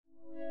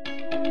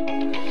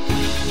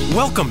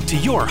Welcome to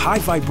your High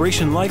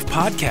Vibration Life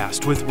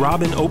podcast with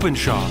Robin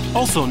Openshaw,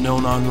 also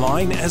known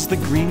online as the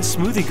Green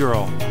Smoothie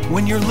Girl.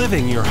 When you're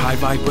living your high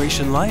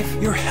vibration life,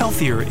 you're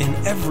healthier in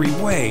every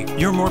way.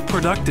 You're more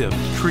productive,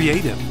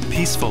 creative,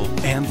 peaceful,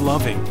 and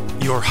loving.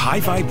 Your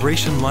high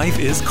vibration life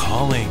is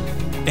calling.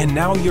 And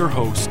now your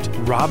host,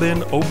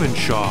 Robin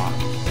Openshaw.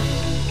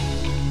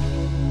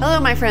 Hello,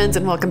 my friends,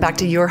 and welcome back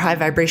to Your High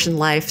Vibration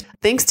Life.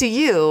 Thanks to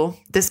you,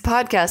 this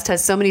podcast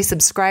has so many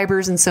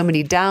subscribers and so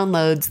many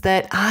downloads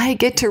that I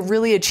get to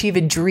really achieve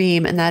a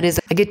dream, and that is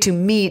I get to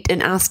meet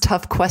and ask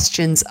tough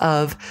questions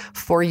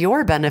for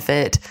your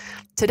benefit.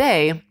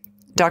 Today,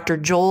 Dr.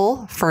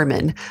 Joel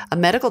Fuhrman, a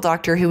medical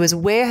doctor who is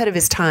way ahead of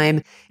his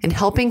time in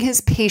helping his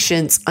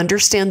patients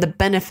understand the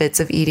benefits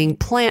of eating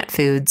plant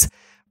foods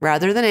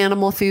rather than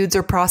animal foods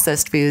or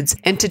processed foods,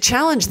 and to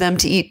challenge them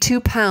to eat 2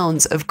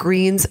 pounds of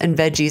greens and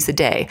veggies a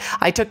day.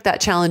 I took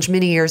that challenge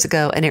many years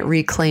ago, and it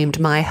reclaimed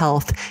my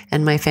health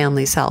and my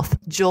family's health.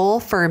 Joel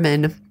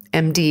Fuhrman,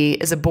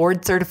 MD, is a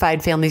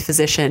board-certified family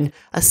physician,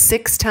 a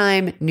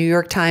 6-time New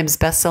York Times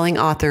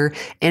bestselling author,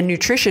 and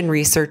nutrition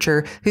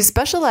researcher who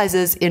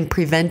specializes in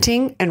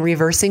preventing and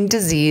reversing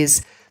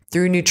disease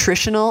through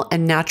nutritional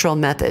and natural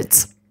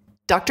methods.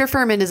 Dr.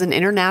 Fuhrman is an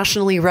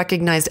internationally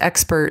recognized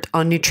expert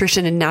on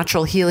nutrition and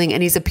natural healing,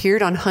 and he's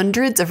appeared on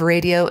hundreds of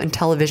radio and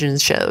television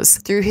shows.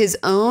 Through his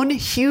own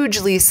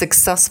hugely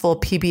successful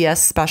PBS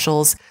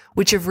specials,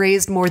 which have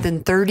raised more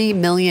than $30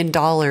 million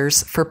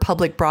for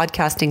public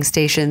broadcasting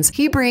stations,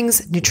 he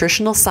brings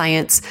nutritional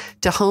science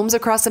to homes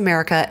across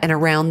America and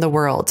around the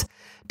world.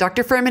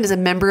 Dr. Fuhrman is a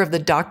member of the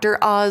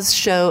Dr. Oz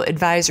Show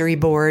Advisory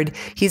Board.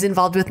 He's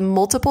involved with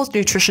multiple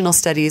nutritional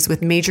studies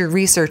with major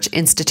research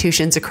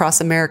institutions across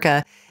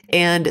America.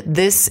 And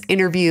this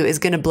interview is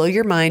going to blow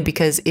your mind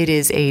because it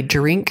is a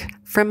drink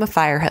from a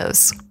fire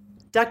hose.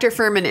 Dr.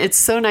 Fuhrman, it's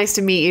so nice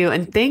to meet you,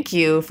 and thank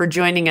you for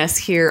joining us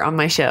here on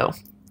my show.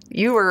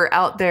 You were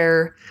out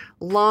there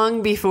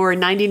long before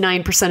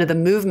 99% of the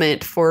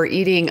movement for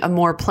eating a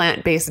more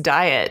plant-based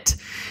diet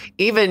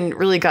even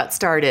really got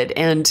started.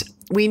 And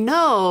we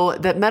know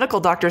that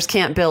medical doctors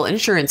can't bill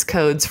insurance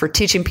codes for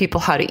teaching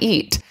people how to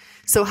eat.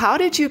 So how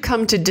did you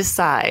come to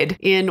decide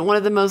in one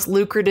of the most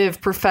lucrative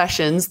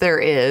professions there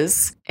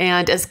is,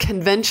 and as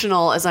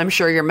conventional as I'm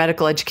sure your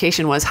medical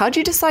education was, how did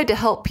you decide to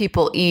help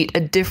people eat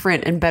a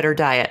different and better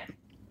diet?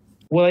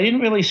 Well, I didn't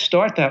really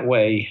start that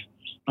way.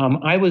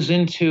 I was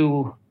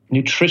into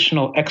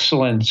nutritional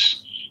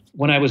excellence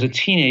when I was a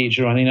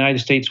teenager on the United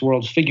States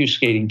World Figure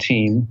Skating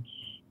team,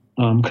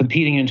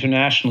 competing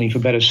internationally for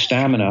better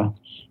stamina.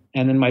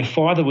 And then my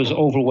father was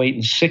overweight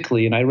and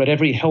sickly, and I read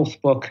every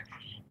health book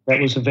that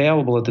was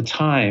available at the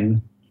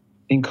time,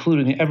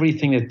 including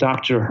everything that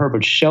Dr.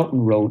 Herbert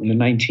Shelton wrote in the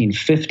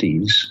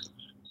 1950s.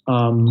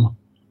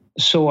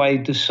 So I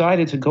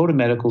decided to go to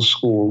medical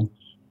school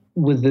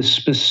with the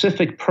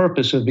specific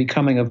purpose of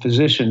becoming a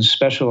physician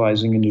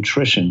specializing in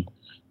nutrition.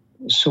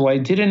 So I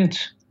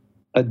didn't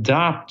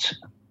adopt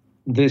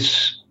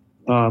this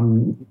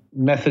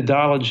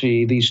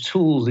methodology, these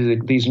tools,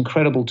 these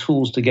incredible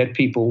tools to get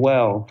people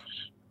well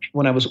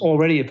when I was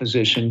already a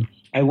physician.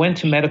 I went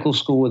to medical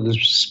school with the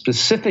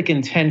specific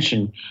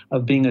intention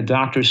of being a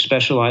doctor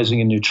specializing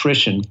in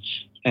nutrition,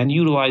 and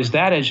utilized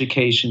that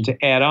education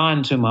to add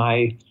on to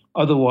my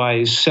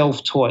otherwise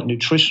self-taught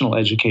nutritional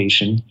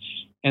education.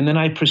 And then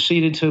I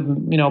proceeded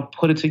to,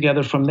 put it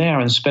together from there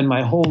and spend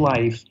my whole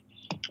life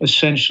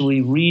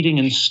essentially reading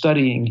and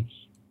studying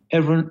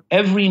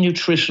every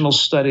nutritional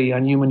study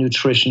on human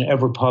nutrition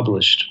ever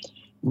published,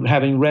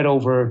 having read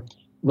over,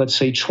 let's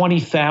say,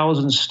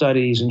 20,000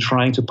 studies and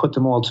trying to put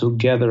them all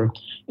together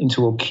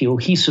into a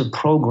cohesive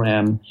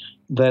program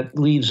that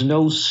leaves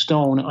no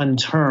stone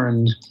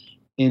unturned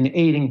in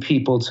aiding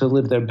people to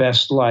live their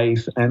best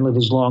life and live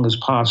as long as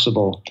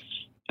possible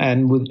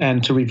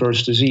and to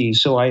reverse disease.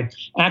 So I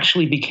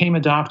actually became a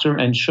doctor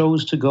and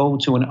chose to go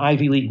to an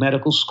Ivy League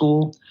medical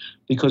school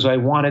because I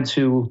wanted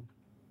to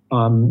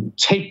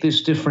take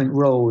this different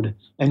road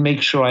and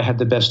make sure I had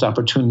the best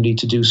opportunity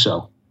to do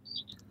so.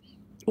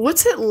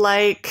 What's it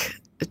like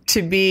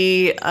to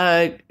be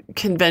a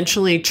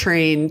conventionally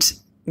trained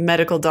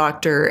medical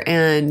doctor?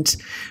 And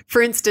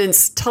for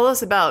instance, tell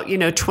us about,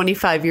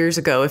 25 years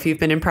ago, if you've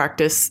been in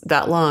practice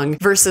that long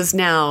versus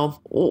now.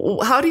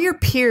 How do your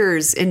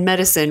peers in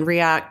medicine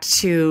react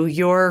to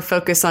your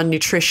focus on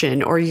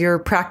nutrition or your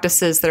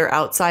practices that are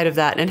outside of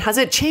that? And has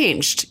it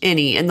changed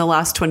any in the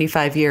last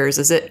 25 years?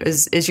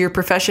 Is your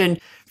profession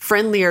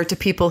friendlier to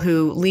people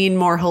who lean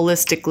more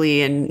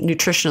holistically and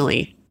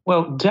nutritionally?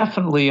 Well,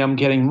 definitely I'm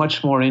getting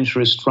much more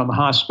interest from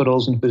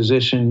hospitals and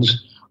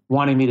physicians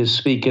wanting me to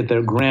speak at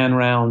their grand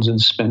rounds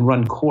and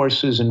run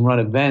courses and run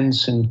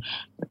events, and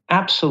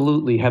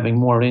absolutely having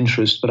more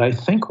interest. But I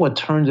think what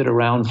turned it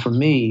around for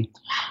me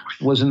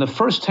was in the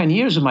first 10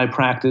 years of my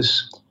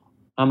practice,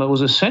 it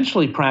was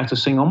essentially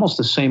practicing almost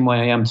the same way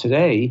I am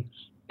today,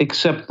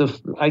 except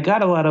I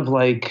got a lot of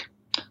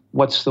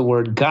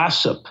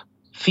gossip,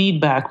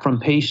 feedback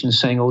from patients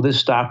saying, oh,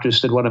 this doctor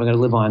said, what am I going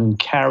to live on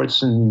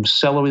carrots and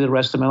celery the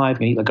rest of my life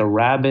and eat like a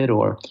rabbit,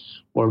 or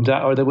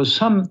there was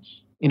some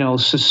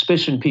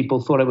suspicion.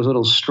 People thought I was a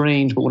little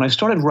strange. But when I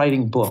started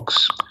writing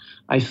books,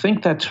 I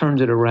think that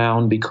turned it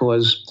around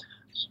because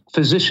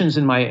physicians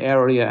in my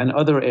area and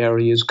other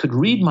areas could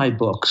read my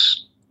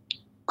books,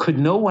 could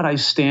know what I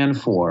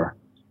stand for,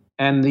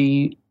 and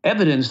the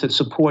evidence that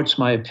supports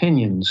my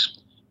opinions.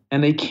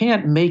 And they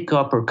can't make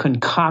up or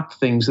concoct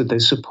things that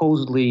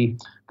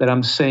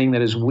I'm saying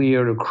that is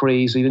weird or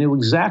crazy. They knew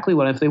exactly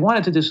if they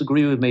wanted to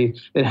disagree with me,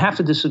 they'd have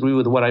to disagree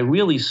with what I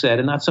really said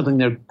and not something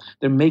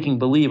they're making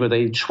believe or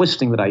they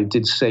twisting that I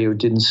did say or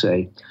didn't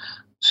say.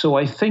 So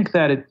I think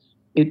that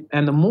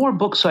and the more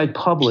books I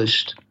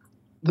published,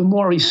 the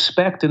more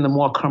respect and the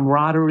more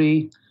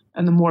camaraderie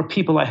and the more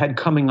people I had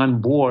coming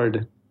on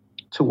board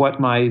to what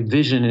my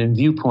vision and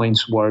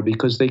viewpoints were,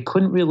 because they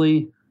couldn't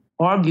really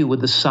argue with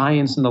the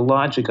science and the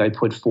logic I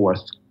put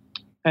forth.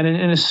 And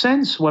in a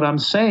sense, what I'm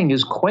saying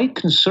is quite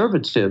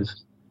conservative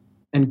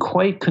and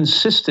quite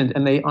consistent.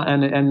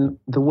 And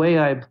the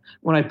way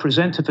when I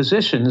present to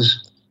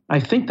physicians, I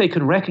think they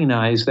can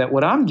recognize that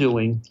what I'm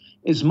doing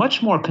is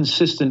much more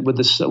consistent with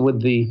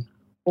the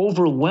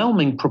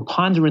overwhelming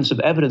preponderance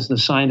of evidence in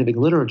the scientific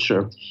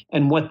literature.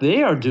 And what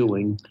they are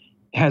doing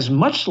has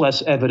much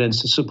less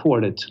evidence to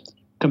support it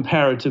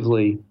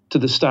comparatively to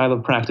the style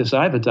of practice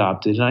I've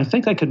adopted. And I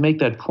think I could make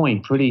that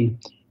point pretty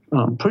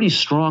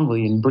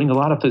strongly and bring a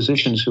lot of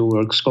physicians who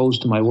are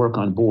exposed to my work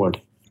on board.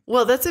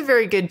 Well, that's a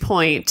very good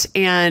point.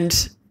 And,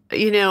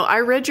 I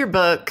read your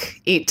book,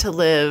 Eat to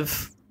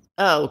Live,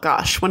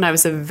 when I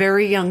was a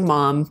very young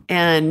mom.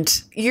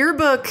 And your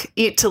book,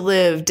 Eat to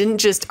Live, didn't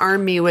just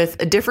arm me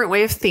with a different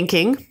way of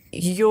thinking.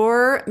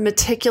 Your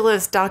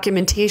meticulous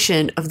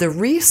documentation of the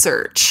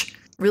research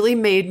really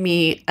made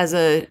me, as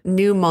a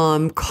new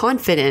mom,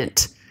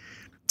 confident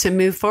to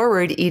move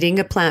forward eating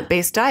a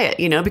plant-based diet,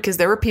 because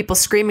there were people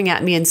screaming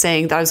at me and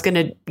saying that I was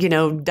going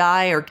to,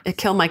 die or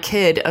kill my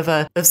kid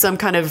of some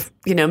kind of,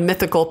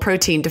 mythical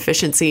protein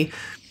deficiency.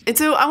 And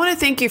so I want to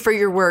thank you for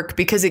your work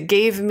because it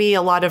gave me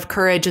a lot of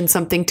courage and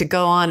something to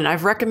go on. And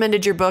I've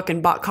recommended your book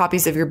and bought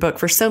copies of your book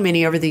for so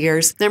many over the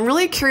years. And I'm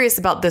really curious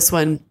about this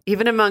one,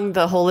 even among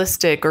the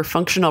holistic or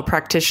functional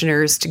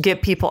practitioners, to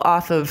get people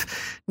off of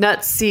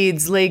nuts,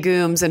 seeds,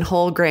 legumes, and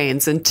whole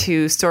grains and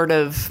to sort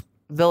of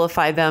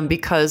vilify them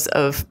because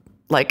of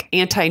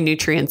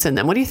anti-nutrients in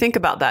them. What do you think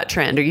about that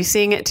trend? Are you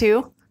seeing it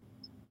too?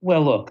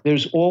 Well, look,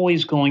 there's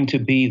always going to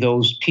be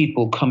those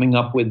people coming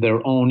up with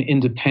their own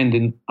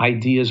independent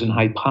ideas and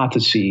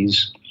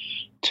hypotheses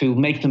to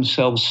make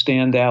themselves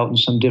stand out in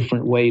some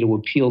different way to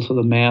appeal to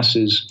the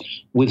masses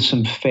with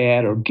some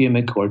fad or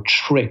gimmick or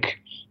trick,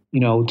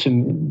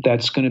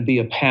 that's going to be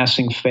a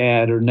passing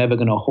fad or never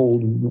going to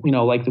hold,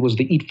 like there was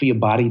the Eat for Your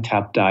Body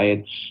Top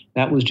diet.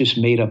 That was just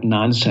made up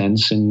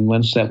nonsense. And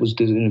once that was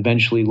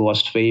eventually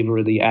lost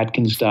favor, the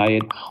Atkins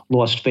diet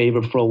lost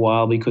favor for a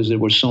while because there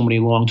were so many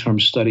long-term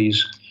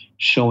studies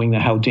showing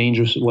how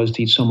dangerous it was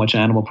to eat so much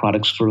animal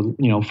products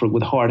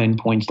with hard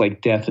endpoints like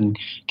death and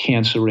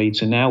cancer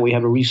rates. And now we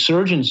have a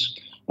resurgence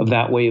of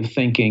that way of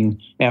thinking.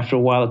 After a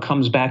while, it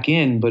comes back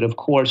in. But of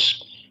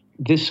course,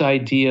 this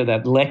idea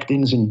that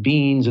lectins in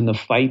beans and the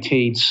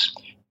phytates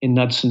in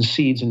nuts and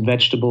seeds and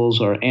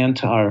vegetables are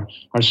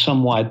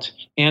somewhat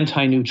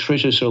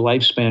anti-nutritious or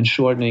lifespan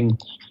shortening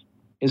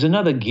is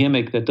another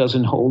gimmick that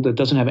doesn't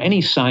have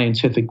any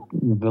scientific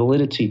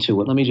validity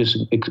to it. Let me just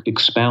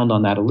expound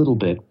on that a little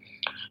bit.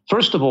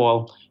 First of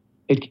all,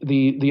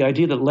 the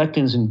idea that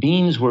lectins in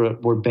beans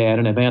were bad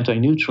and have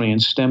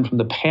anti-nutrients stemmed from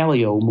the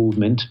paleo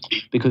movement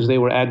because they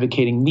were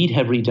advocating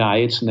meat-heavy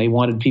diets and they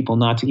wanted people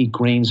not to eat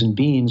grains and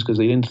beans because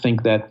they didn't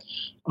think that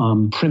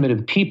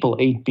primitive people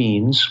ate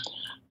beans.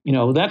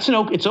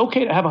 It's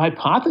okay to have a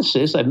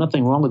hypothesis. I have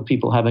nothing wrong with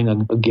people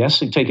having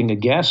taking a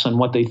guess on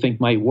what they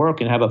think might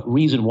work and have a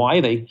reason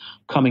why they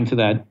coming to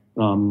that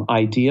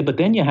idea. But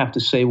then you have to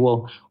say,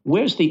 well,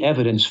 where's the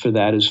evidence for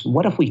that?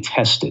 What if we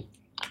test it?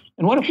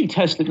 And what if we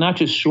test it not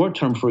just short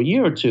term for a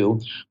year or two,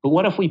 but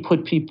what if we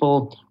put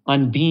people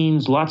on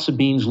beans, lots of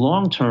beans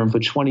long term for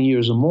 20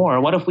 years or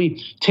more? What if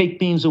we take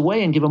beans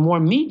away and give them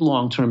more meat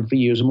long term for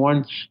years or more?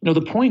 And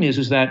the point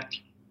is that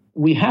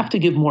we have to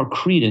give more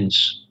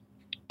credence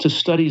to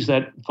studies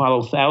that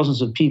follow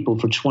thousands of people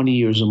for 20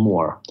 years or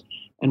more.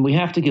 And we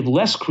have to give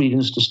less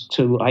credence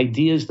to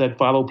ideas that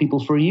follow people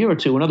for a year or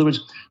two. In other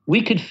words,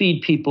 we could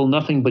feed people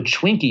nothing but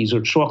Twinkies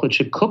or chocolate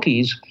chip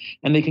cookies,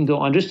 and they can go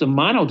on just a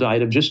mono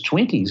diet of just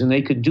Twinkies, and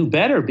they could do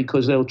better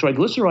because their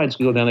triglycerides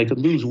go down. They could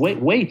lose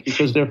weight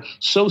because they're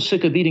so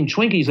sick of eating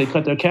Twinkies, they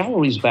cut their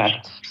calories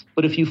back.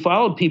 But if you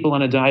followed people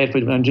on a diet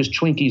on just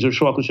Twinkies or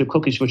chocolate chip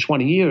cookies for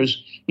 20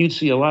 years, you'd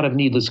see a lot of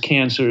needless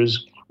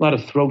cancers, a lot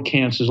of throat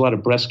cancers, a lot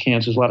of breast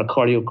cancers, a lot of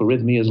cardiac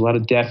arrhythmias, a lot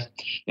of death.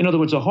 In other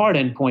words, a hard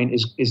endpoint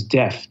is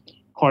death,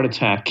 heart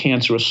attack,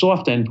 cancer. A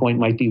soft endpoint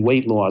might be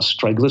weight loss,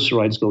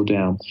 triglycerides go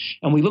down.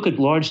 And we look at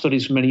large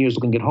studies for many years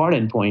looking at hard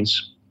endpoints.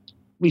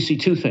 We see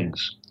two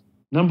things.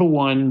 Number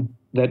one,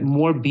 that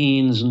more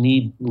beans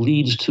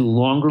leads to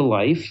longer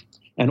life.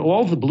 And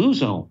all the blue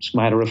zones,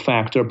 matter of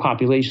fact, are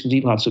populations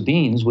eat lots of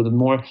beans.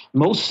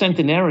 Most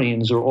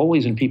centenarians are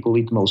always in people who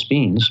eat the most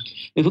beans.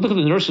 If you look at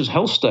the Nurses'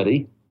 Health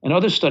Study, and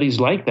other studies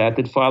like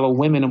that follow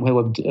women who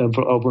have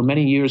over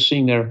many years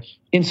seeing their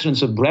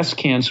incidence of breast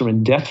cancer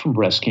and death from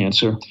breast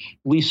cancer,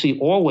 we see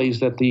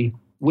always that the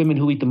women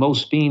who eat the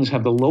most beans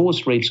have the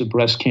lowest rates of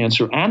breast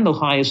cancer and the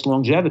highest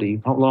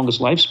longevity,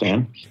 longest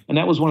lifespan. And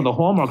that was one of the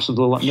hallmarks of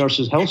the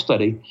Nurses' Health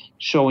Study,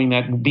 showing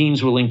that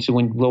beans were linked to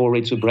lower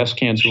rates of breast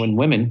cancer in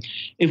women.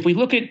 If we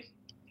look at,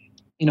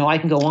 I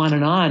can go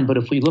on, but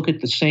if we look at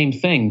the same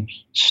thing,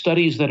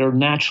 studies that are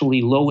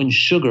naturally low in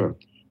sugar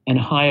and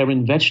higher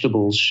in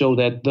vegetables show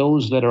that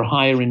those that are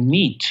higher in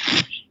meat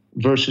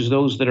versus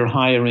those that are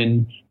higher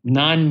in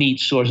non-meat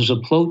sources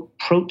of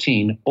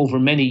protein over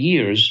many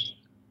years,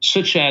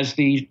 such as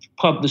the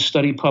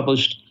study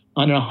published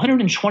on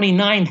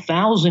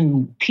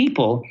 129,000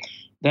 people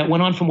that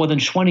went on for more than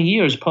 20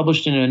 years,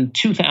 published in a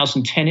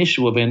 2010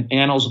 issue of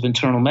Annals of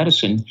Internal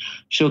Medicine,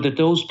 showed that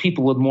those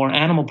people with more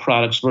animal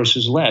products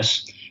versus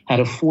less had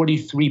a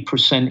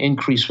 43%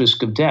 increased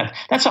risk of death.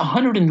 That's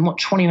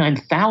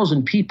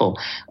 129,000 people.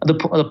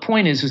 The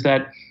point is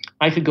that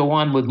I could go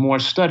on with more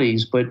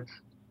studies, but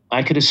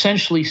I could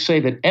essentially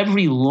say that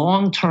every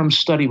long-term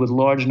study with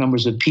large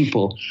numbers of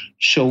people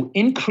show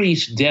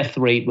increased death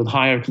rate with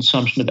higher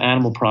consumption of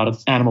animal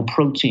products, animal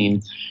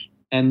protein,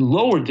 and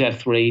lower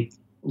death rate,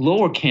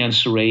 lower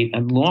cancer rate,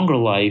 and longer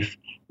life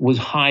with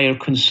higher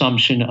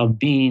consumption of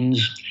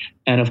beans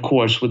and, of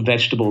course, with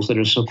vegetables that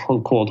are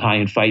so-called high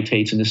in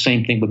phytates, and the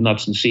same thing with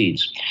nuts and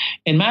seeds.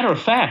 And matter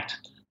of fact,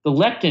 the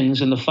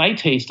lectins and the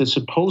phytates that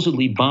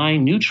supposedly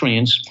bind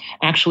nutrients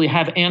actually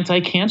have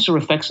anti-cancer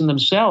effects in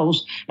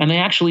themselves, and they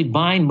actually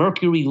bind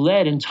mercury,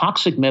 lead, and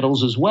toxic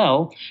metals as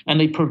well, and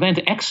they prevent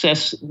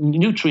excess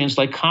nutrients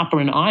like copper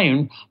and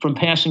iron from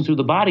passing through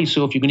the body.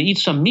 So if you're going to eat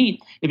some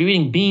meat, if you're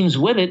eating beans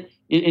with it,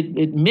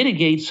 it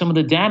mitigates some of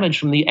the damage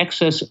from the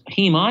excess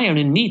heme iron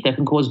in meat that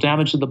can cause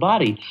damage to the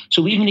body.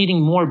 So even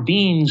eating more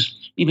beans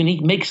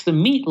makes the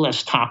meat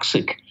less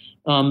toxic.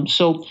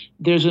 So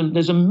there's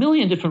a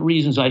million different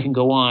reasons I can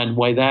go on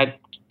why that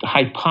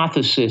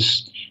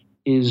hypothesis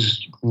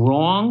is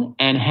wrong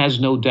and has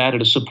no data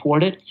to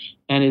support it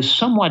and is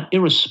somewhat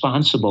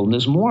irresponsible. And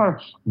there's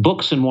more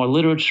books and more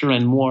literature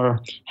and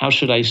more,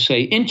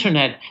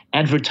 internet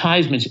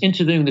advertisements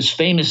interviewing this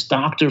famous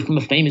doctor from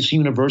a famous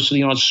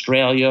university in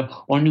Australia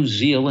or New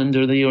Zealand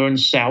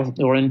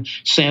or in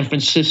San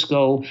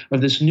Francisco, or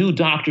this new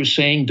doctor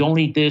saying, don't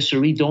eat this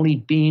or don't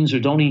eat beans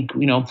or don't eat,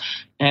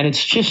 and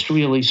it's just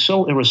really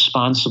so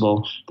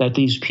irresponsible that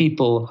these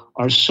people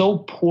are so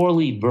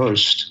poorly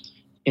versed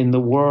in the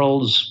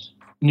world's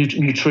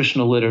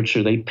nutritional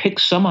literature. They pick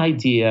some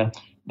idea,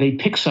 they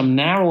pick some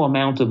narrow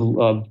amount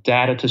of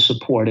data to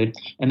support it,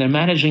 and they're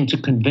managing to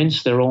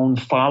convince their own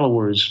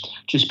followers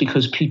just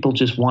because people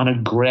just want to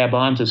grab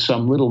onto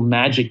some little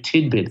magic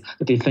tidbit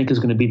that they think is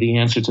going to be the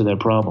answer to their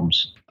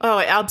problems. Oh,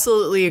 I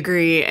absolutely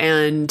agree.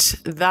 And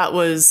that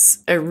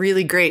was a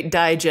really great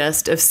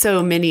digest of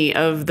so many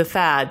of the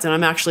fads. And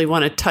I'm actually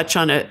want to touch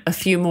on a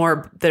few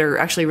more that are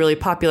actually really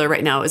popular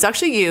right now. It was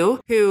actually you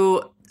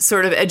who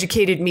sort of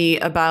educated me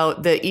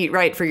about the eat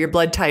right for your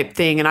blood type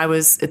thing. And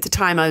at the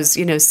time I was,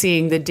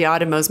 seeing the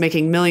Diatomos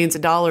making millions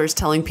of dollars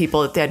telling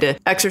people that they had to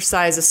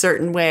exercise a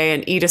certain way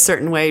and eat a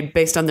certain way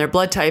based on their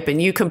blood type.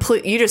 And you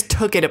just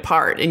took it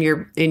apart in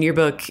your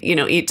book,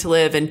 Eat to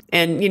Live. And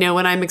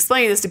when I'm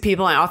explaining this to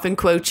people, I often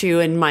quote you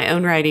in my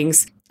own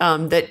writings.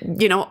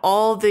 That,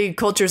 all the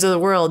cultures of the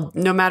world,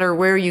 no matter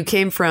where you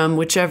came from,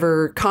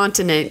 whichever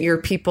continent your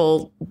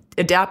people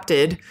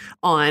adapted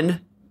on,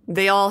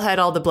 they all had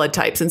all the blood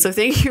types. And so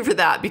thank you for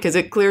that, because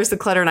it clears the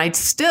clutter. And I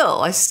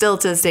still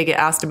to this day get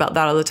asked about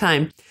that all the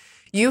time.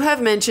 You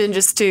have mentioned,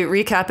 just to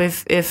recap,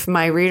 if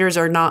my readers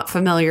are not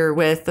familiar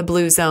with the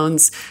blue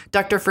zones,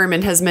 Dr.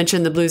 Fuhrman has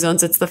mentioned the blue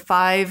zones. It's the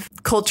 5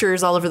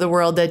 cultures all over the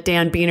world that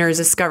Dan Biener has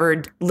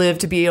discovered live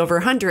to be over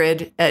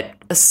 100 at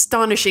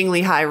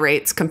astonishingly high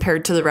rates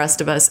compared to the rest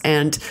of us.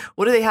 And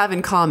what do they have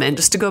in common?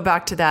 Just to go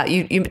back to that,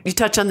 you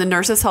touch on the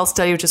Nurses' Health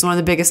Study, which is one of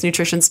the biggest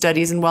nutrition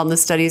studies and wellness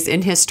studies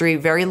in history,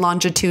 very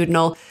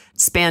longitudinal,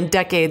 spanned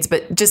decades.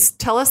 But just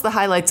tell us the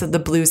highlights of the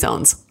blue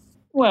zones.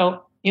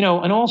 Well,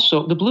 and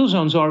also the blue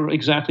zones are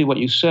exactly what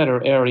you said,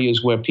 are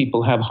areas where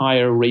people have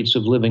higher rates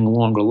of living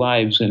longer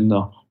lives. And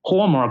the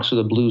hallmarks of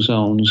the blue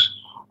zones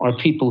are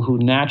people who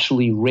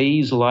naturally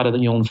raise a lot of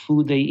the own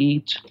food they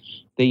eat.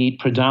 They eat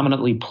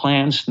predominantly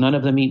plants. None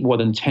of them eat more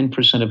than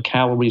 10% of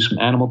calories from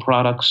animal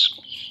products.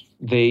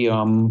 They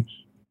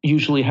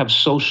usually have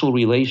social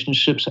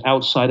relationships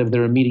outside of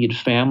their immediate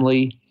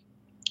family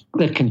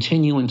that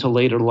continue into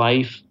later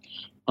life.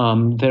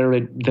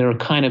 They're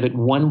kind of at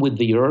one with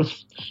the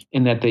earth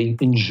in that they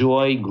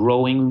enjoy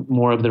growing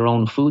more of their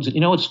own foods.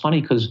 It's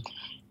funny because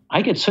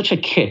I get such a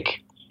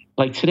kick.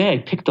 Like today, I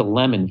picked a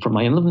lemon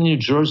I live in New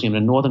Jersey. I'm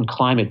in a northern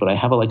climate, but I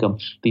have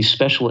these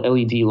special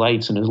LED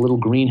lights and a little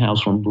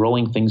greenhouse where I'm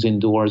growing things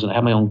indoors, and I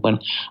have my own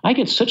blend. I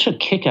get such a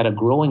kick out of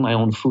growing my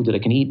own food that I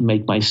can eat and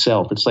make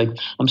myself. It's like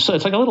it's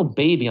like a little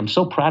baby. I'm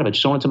so proud of it,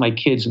 showing it to my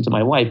kids and to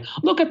my wife.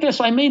 Look at this!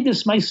 I made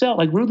this myself.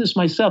 I grew this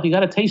myself. You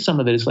got to taste some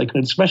of it. It's like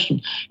an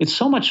expression. It's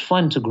so much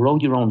fun to grow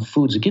your own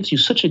foods. It gives you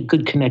such a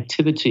good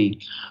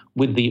connectivity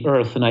with the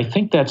earth, and I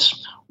think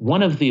that's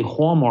one of the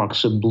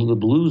hallmarks of the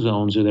blue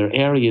zones are there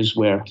areas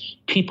where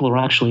people are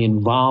actually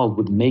involved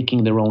with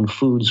making their own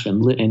foods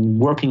and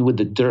working with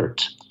the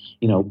dirt,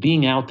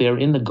 being out there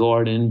in the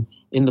garden,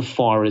 in the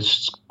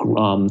forests,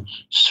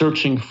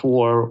 searching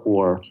for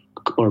or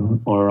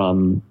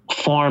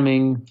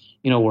farming,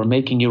 or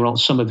making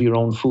some of your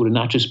own food and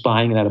not just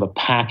buying it out of a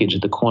package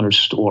at the corner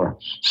store,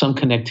 some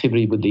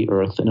connectivity with the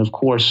earth. And of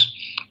course,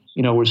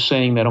 we're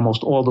saying that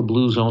almost all the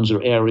blue zones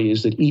are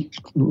areas that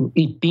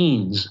eat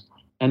beans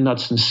and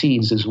nuts and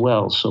seeds as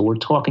well. So we're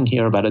talking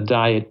here about a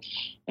diet,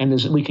 and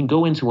we can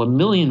go into a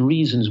million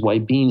reasons why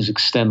beans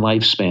extend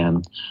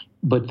lifespan,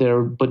 but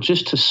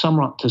just to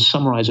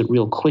summarize it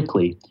real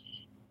quickly,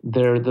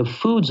 they're the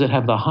foods that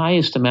have the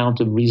highest amount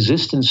of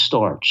resistant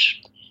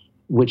starch,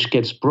 which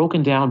gets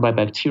broken down by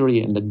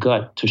bacteria in the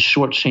gut to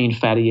short-chain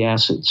fatty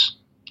acids.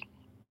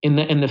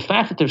 And the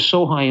fact that they're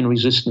so high in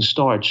resistant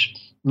starch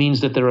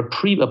means that they're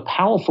a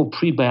powerful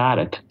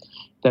prebiotic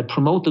that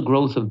promote the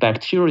growth of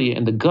bacteria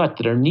in the gut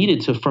that are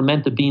needed to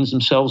ferment the beans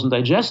themselves and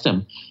digest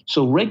them.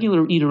 So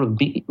regular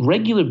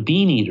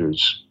bean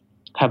eaters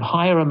have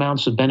higher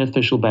amounts of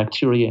beneficial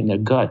bacteria in their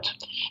gut.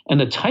 And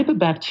the type of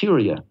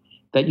bacteria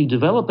that you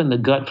develop in the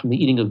gut from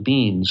the eating of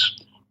beans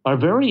are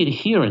very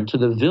adherent to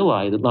the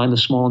villi that line the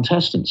small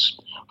intestines,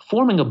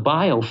 forming a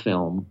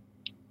biofilm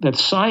that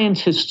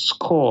scientists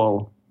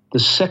call the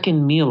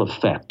second meal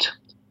effect.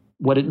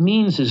 What it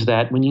means is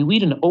that when you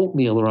eat an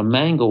oatmeal or a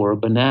mango or a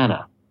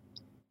banana,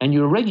 and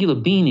you're a regular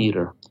bean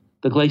eater,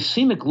 the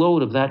glycemic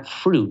load of that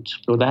fruit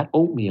or that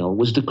oatmeal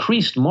was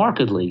decreased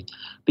markedly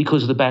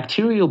because the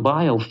bacterial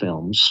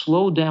biofilm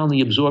slowed down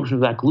the absorption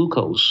of that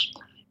glucose,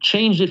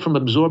 changed it from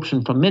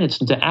absorption from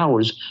minutes into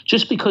hours,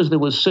 just because there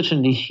was such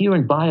an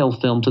adherent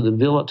biofilm to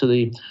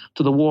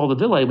the wall of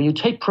the villi. When you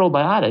take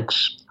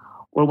probiotics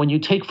or when you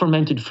take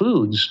fermented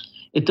foods,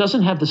 it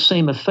doesn't have the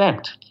same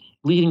effect,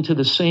 leading to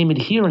the same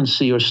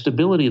adherency or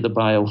stability of the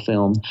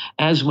biofilm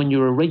as when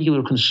you're a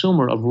regular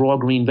consumer of raw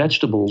green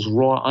vegetables,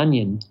 raw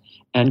onion,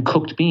 and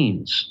cooked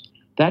beans.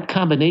 That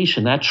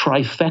combination, that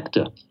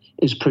trifecta,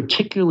 is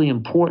particularly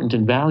important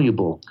and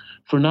valuable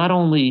for not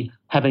only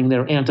having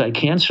their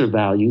anti-cancer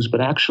values,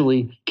 but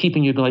actually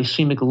keeping your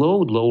glycemic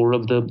load lower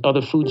of the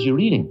other foods you're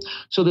eating.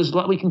 So there's a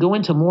lot, we can go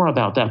into more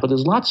about that, but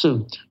there's lots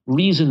of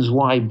reasons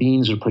why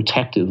beans are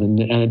protective,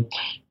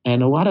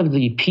 and a lot of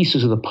the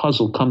pieces of the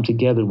puzzle come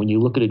together when you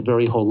look at it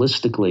very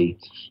holistically,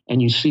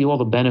 and you see all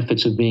the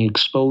benefits of being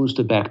exposed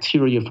to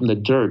bacteria from the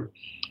dirt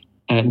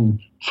and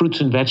fruits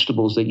and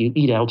vegetables that you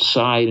eat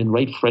outside and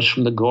right fresh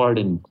from the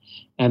garden,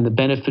 and the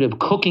benefit of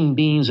cooking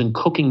beans and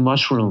cooking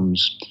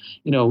mushrooms,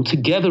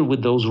 together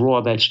with those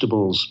raw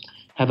vegetables,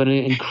 have an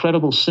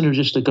incredible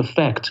synergistic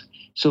effect.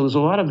 So there's a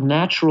lot of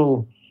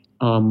natural,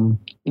 a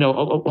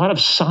lot of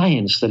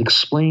science that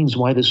explains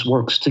why this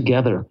works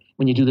together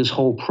when you do this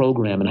whole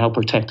program and how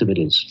protective it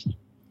is.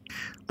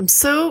 I'm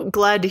so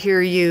glad to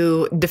hear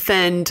you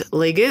defend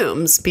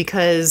legumes,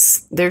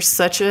 because there's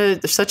such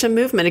a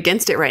movement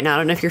against it right now. I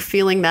don't know if you're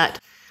feeling that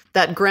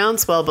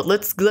groundswell, but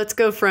let's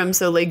go from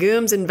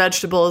legumes and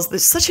vegetables.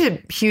 There's such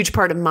a huge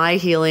part of my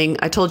healing.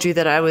 I told you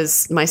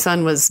that my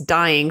son was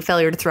dying,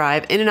 failure to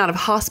thrive, in and out of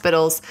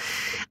hospitals.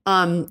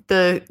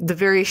 The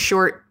very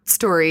short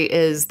story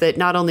is that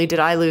not only did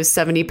I lose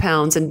 70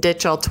 pounds and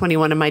ditch all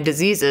 21 of my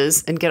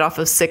diseases and get off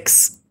of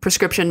 6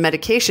 prescription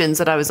medications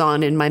that I was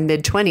on in my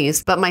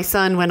mid-20s, but my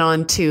son went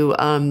on to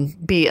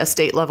be a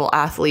state level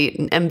athlete,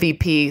 an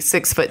MVP,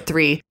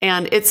 6'3",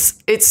 and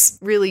it's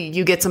really,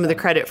 you get some of the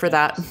credit for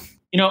that.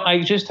 I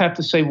just have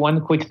to say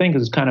one quick thing,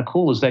 because it's kind of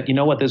cool, is that,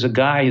 there's a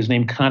guy, his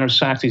name Connor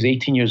Sachs, he's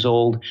 18 years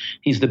old.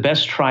 He's the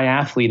best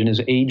triathlete in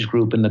his age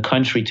group in the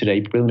country today,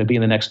 going to be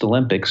in the next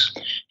Olympics.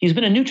 He's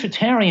been a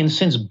nutritarian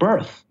since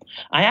birth.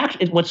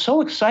 What's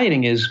so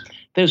exciting is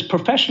there's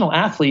professional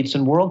athletes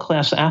and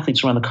world-class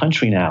athletes around the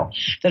country now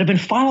that have been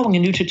following a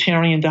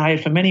nutritarian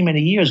diet for many,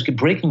 many years,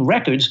 breaking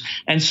records.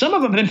 And some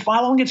of them have been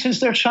following it since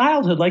their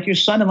childhood, like your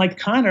son and like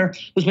Connor,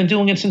 who's been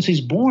doing it since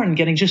he's born,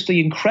 getting just the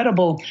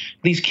incredible,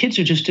 these kids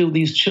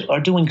are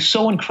doing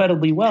so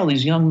incredibly well,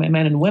 these young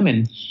men and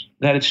women,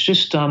 that it's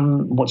just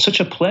such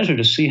a pleasure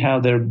to see how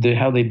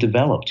they've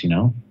developed,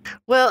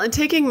 Well, and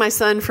taking my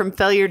son from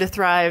failure to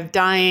thrive,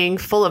 dying,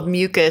 full of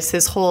mucus,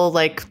 his whole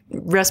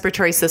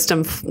respiratory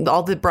system,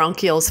 all the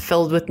bronchioles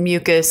filled with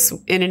mucus,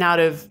 in and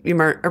out of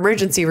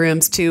emergency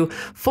rooms, to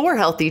 4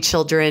 healthy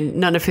children,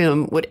 none of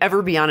whom would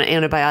ever be on an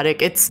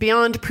antibiotic. It's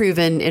beyond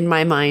proven in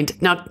my mind.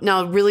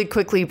 Now, really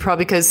quickly,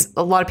 probably because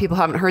a lot of people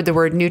haven't heard the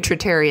word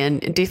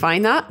nutritarian.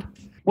 Define that.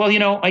 Well,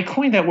 I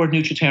coined that word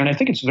nutritarian. I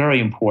think it's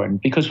very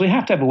important because we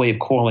have to have a way of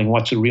calling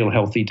what's a real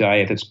healthy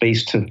diet that's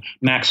based to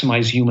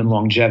maximize human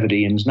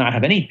longevity and does not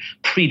have any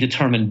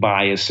predetermined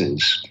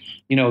biases,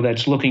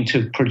 that's looking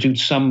to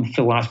produce some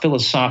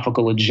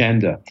philosophical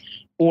agenda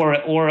or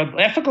an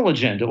ethical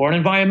agenda or an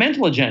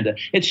environmental agenda.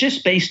 It's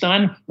just based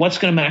on what's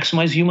going to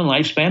maximize human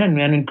lifespan,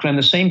 and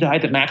the same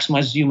diet that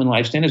maximizes human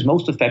lifespan is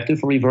most effective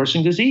for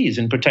reversing disease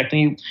and protecting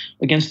you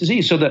against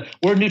disease. So the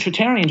word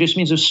nutritarian just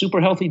means a super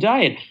healthy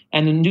diet,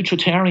 and the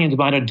nutritarian is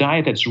about a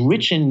diet that's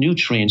rich in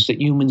nutrients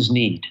that humans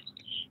need.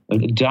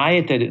 a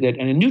diet and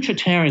a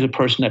nutritarian is a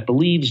person that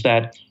believes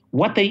that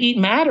what they eat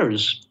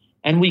matters.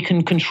 And we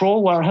can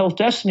control our health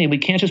destiny. We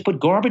can't just put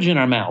garbage in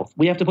our mouth.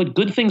 We have to put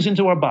good things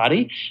into our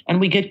body,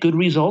 and we get good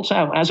results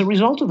out as a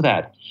result of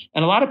that.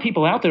 And a lot of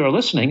people out there are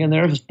listening, and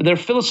they're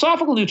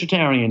philosophical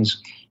nutritarians.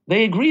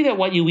 They agree that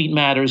what you eat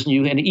matters,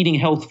 and eating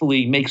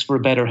healthfully makes for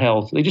better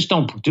health. They just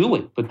don't do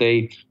it, but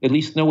they at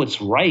least know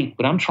it's right.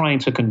 But I'm trying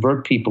to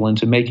convert people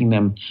into making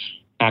them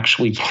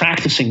actually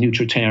practicing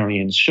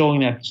nutritarians,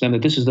 showing them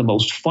that this is the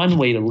most fun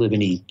way to live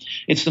and eat.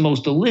 It's the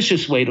most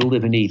delicious way to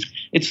live and eat.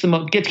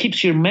 It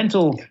keeps your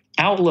mental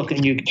outlook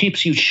and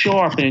keeps you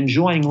sharp and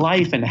enjoying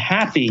life and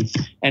happy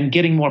and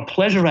getting more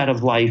pleasure out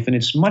of life. And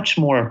it's much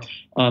more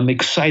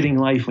exciting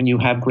life when you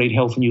have great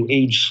health and you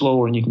age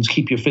slower and you can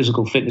keep your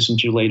physical fitness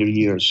into your later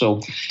years.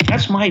 So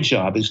that's my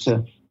job, is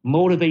to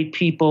motivate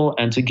people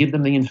and to give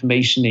them the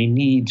information they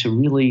need to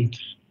really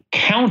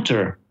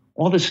counter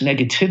all this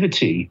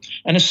negativity,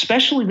 and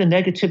especially the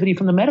negativity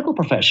from the medical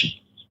profession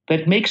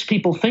that makes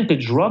people think the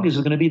drug is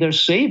going to be their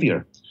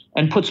savior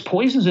and puts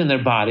poisons in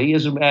their body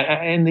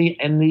and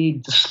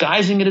the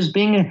disguising it as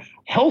being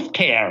health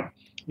care,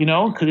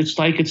 because it's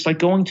like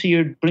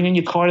bringing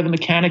your car to the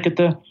mechanic at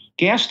the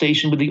gas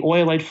station with the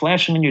oil light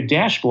flashing on your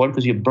dashboard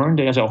because you burned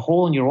it as a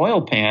hole in your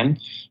oil pan,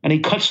 and he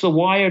cuts the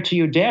wire to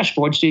your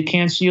dashboard so you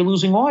can't see you're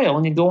losing oil,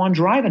 and you go on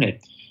driving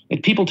it.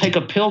 If people take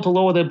a pill to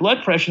lower their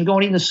blood pressure and go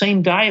and eat the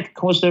same diet that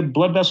causes their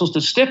blood vessels to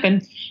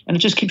stiffen, and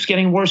it just keeps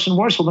getting worse and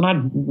worse. Well, they're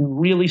not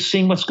really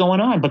seeing what's going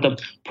on. But the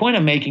point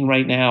I'm making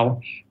right now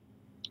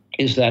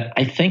is that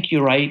I think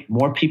you're right.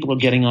 More people are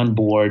getting on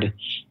board,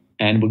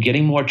 and we're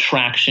getting more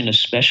traction,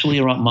 especially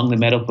among the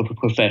medical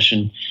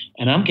profession.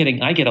 And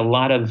I get a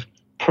lot of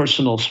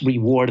personal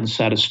reward and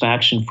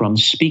satisfaction from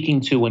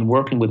speaking to and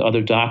working with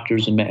other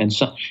doctors and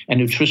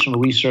nutritional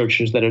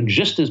researchers that are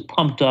just as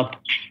pumped up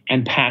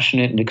and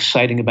passionate and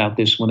exciting about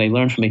this when they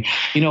learn from me.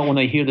 When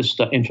they hear this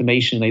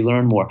information, they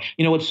learn more.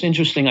 What's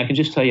interesting, I can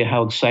just tell you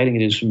how exciting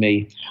it is for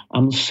me.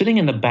 I'm sitting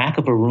in the back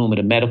of a room at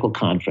a medical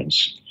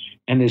conference,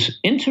 and this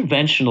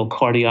interventional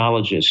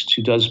cardiologist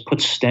who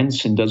puts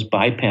stents and does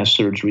bypass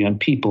surgery on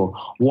people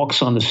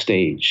walks on the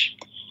stage.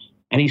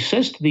 And he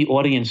says to the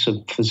audience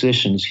of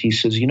physicians, he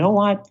says, you know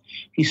what?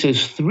 He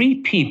says,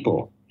 3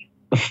 people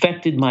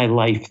affected my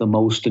life the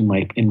most in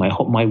my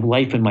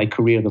life and my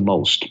career the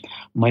most.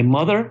 My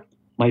mother,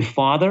 my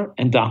father,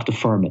 and Dr.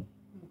 Fuhrman.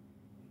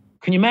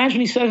 Can you imagine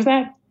he says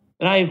that?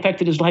 And I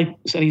affected his life,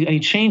 and he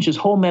changed his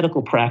whole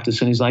medical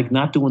practice, and he's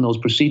not doing those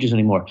procedures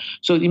anymore.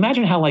 So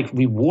imagine how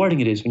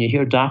rewarding it is when you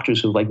hear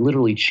doctors who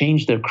literally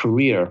changed their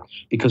career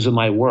because of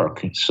my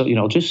work.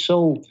 So, just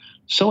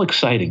so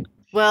exciting.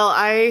 Well,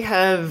 I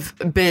have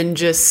been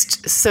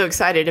just so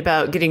excited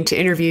about getting to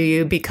interview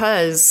you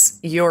because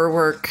your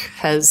work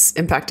has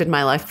impacted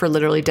my life for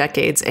literally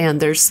decades. And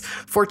there's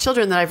 4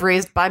 children that I've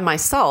raised by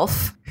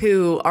myself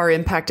who are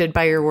impacted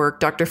by your work,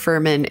 Dr.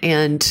 Fuhrman,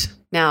 and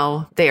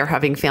now they are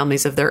having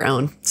families of their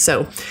own.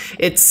 So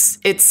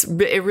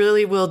it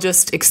really will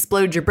just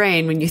explode your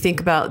brain when you think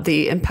about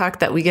the impact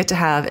that we get to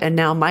have. And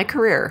now my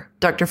career,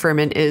 Dr.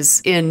 Fuhrman,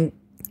 is in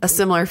a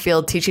similar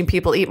field, teaching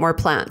people eat more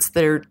plants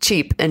that are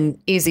cheap and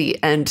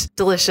easy and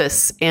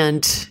delicious.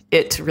 And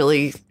it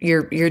really,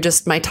 you're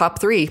just my top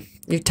 3.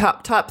 You're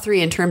top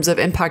 3 in terms of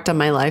impact on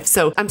my life.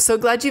 So I'm so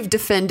glad you've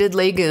defended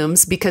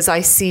legumes, because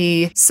I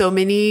see so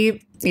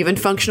many even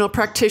functional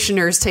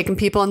practitioners taking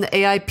people on the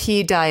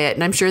AIP diet.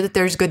 And I'm sure that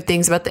there's good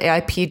things about the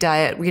AIP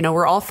diet.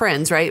 We're all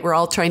friends, right? We're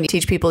all trying to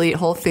teach people to eat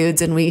whole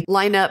foods, and we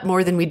line up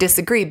more than we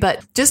disagree.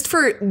 But just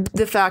for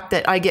the fact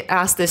that I get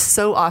asked this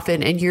so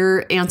often, and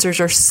your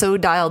answers are so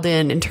dialed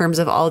in terms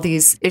of all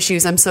these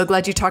issues, I'm so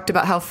glad you talked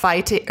about how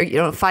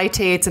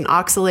phytates and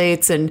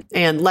oxalates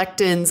and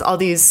lectins, all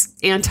these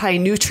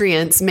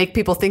anti-nutrients make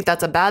people think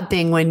that's a bad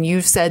thing, when you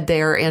said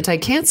they're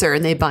anti-cancer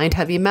and they bind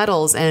heavy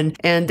metals and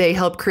they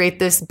help create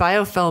this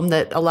biofilm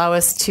that allow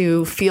us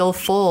to feel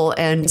full,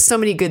 and so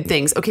many good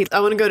things. Okay,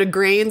 I want to go to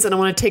grains, and I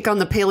want to take on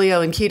the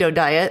paleo and keto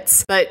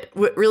diets, but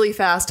really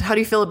fast, how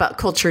do you feel about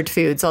cultured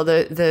foods, all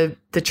the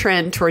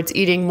trend towards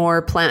eating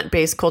more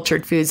plant-based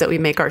cultured foods that we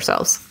make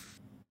ourselves?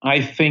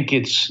 I think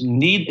it's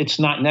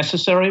not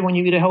necessary when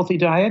you eat a healthy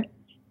diet.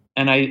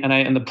 And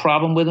the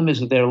problem with them is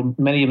that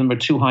many of them are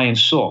too high in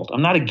salt.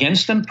 I'm not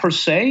against them per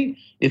se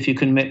if you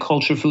can make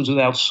culture foods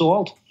without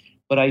salt,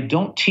 but I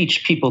don't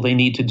teach people they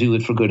need to do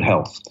it for good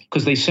health,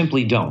 because they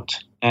simply don't.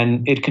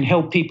 And it can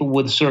help people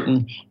with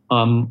certain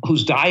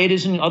whose diet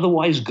isn't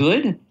otherwise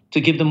good to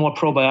give them more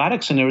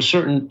probiotics. And there are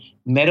certain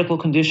medical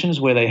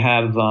conditions where they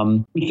have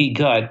leaky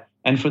gut.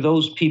 And for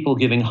those people,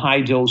 giving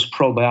high-dose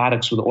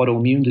probiotics with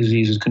autoimmune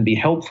diseases can be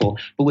helpful.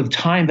 But with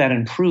time, that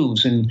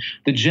improves. And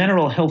the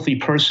general healthy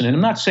person, and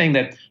I'm not saying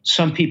that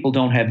some people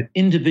don't have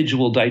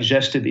individual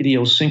digestive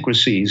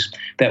idiosyncrasies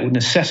that would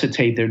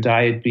necessitate their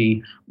diet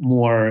be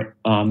more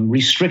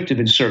restrictive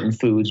in certain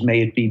foods,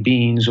 may it be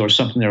beans or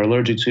something they're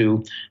allergic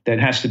to that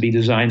has to be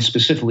designed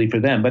specifically for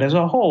them. But as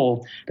a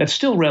whole, that's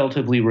still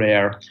relatively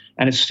rare,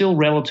 and it's still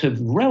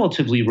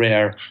relatively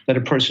rare that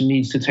a person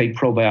needs to take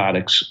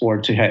probiotics or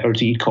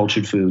to eat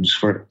cultured foods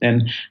for.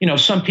 And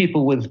some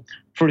people with,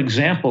 for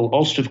example,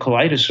 ulcerative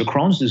colitis or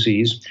Crohn's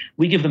disease,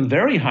 we give them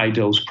very high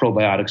dose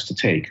probiotics to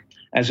take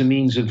as a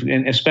means of,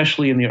 and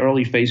especially in the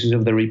early phases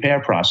of the repair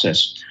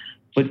process.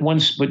 But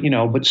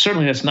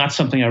certainly that's not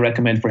something I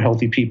recommend for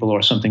healthy people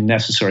or something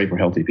necessary for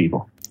healthy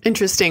people.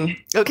 Interesting.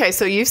 Okay,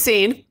 so you've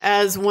seen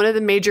as one of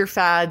the major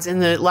fads in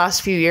the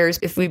last few years,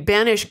 if we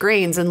banish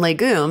grains and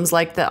legumes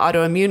like the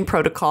autoimmune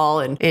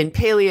protocol and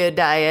paleo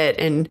diet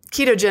and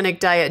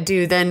ketogenic diet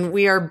do, then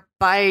we are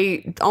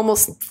by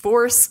almost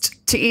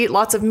forced to eat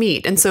lots of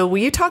meat. And so will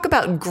you talk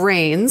about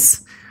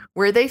grains,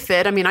 where they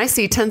fit? I mean, I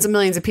see tens of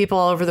millions of people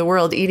all over the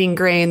world eating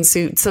grains,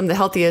 some of the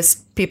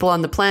healthiest people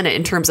on the planet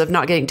in terms of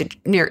not getting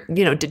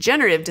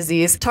degenerative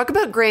disease. Talk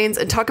about grains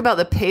and talk about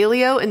the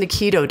paleo and the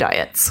keto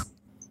diets.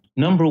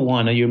 Number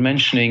one, you're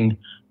mentioning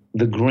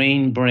the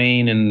grain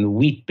brain and the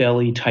wheat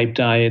belly type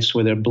diets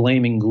where they're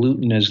blaming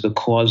gluten as the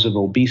cause of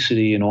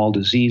obesity and all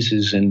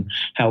diseases, and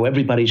how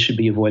everybody should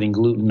be avoiding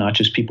gluten, not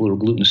just people who are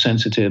gluten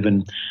sensitive.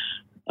 And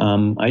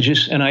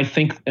I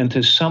think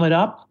to sum it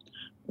up,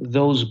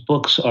 those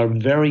books are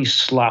very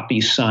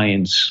sloppy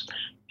science.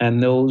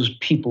 And those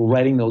people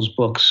writing those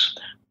books,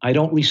 I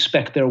don't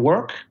respect their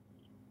work.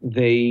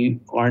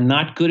 They are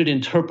not good at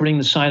interpreting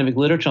the scientific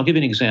literature. I'll give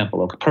you an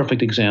example,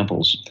 perfect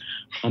examples.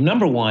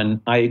 Number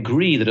one, I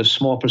agree that a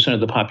small percent of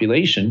the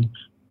population,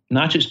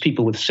 not just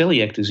people with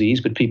celiac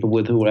disease, but people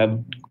who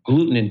have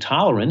gluten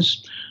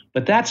intolerance,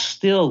 but that's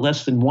still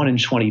less than 1 in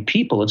 20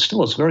 people. It's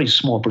a very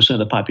small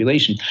percent of the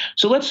population.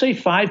 So let's say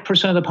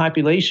 5% of the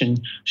population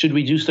should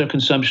reduce their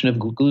consumption of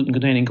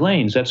gluten-containing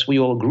grains. That's we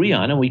all agree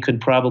on, and we could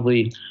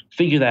probably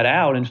figure that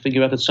out and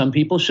figure out that some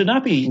people should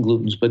not be eating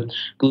gluten.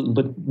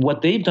 But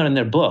what they've done in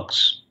their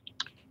books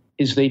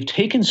is they've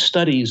taken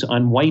studies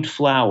on white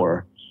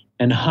flour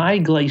and high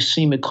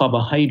glycemic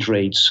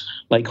carbohydrates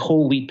like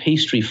whole wheat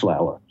pastry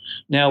flour.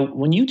 Now,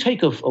 when you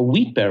take a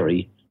wheat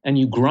berry and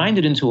you grind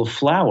it into a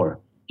flour,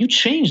 you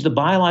change the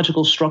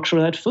biological structure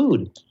of that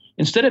food.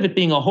 Instead of it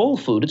being a whole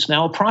food, it's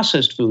now a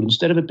processed food.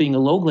 Instead of it being a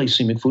low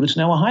glycemic food, it's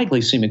now a high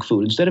glycemic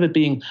food. Instead of it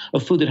being a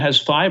food that has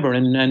fiber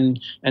and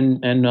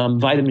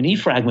vitamin E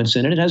fragments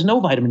in it, it has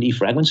no vitamin E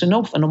fragments and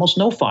almost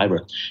no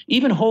fiber.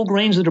 Even whole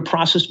grains that are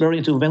processed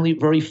into a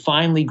very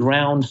finely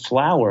ground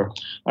flour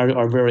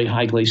are very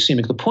high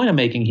glycemic. The point I'm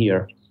making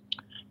here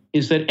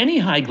is that any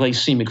high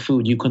glycemic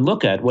food you can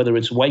look at, whether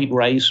it's white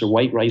rice or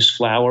white rice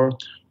flour,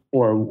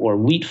 or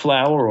wheat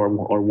flour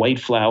or white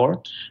flour,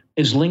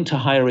 is linked to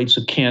higher rates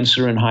of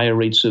cancer and higher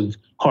rates of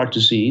heart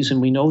disease. And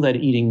we know that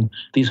eating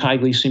these high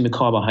glycemic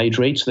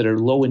carbohydrates that are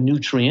low in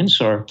nutrients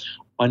or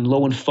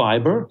low in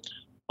fiber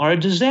are a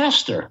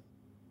disaster.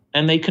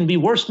 And they can be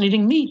worse than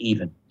eating meat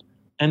even.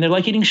 And they're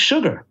like eating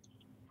sugar.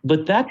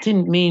 But that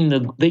didn't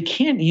mean they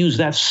can't use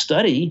that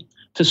study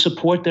to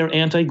support their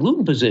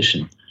anti-gluten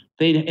position.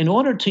 In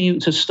order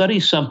to study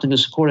something to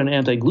support an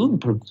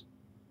anti-gluten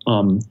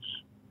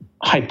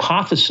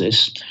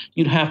hypothesis,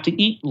 you'd have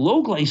to eat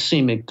low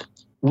glycemic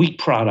wheat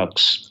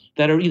products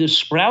that are either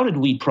sprouted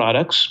wheat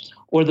products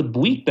or the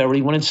wheat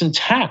berry when it's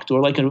intact, or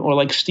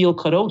like steel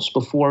cut oats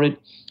before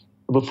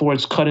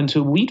it's cut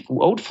into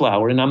oat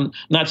flour. And I'm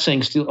not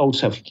saying steel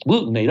oats have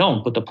gluten; they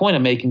don't. But the point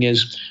I'm making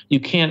is you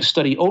can't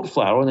study oat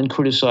flour and then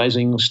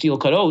criticizing steel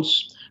cut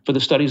oats for the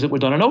studies that were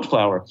done on oat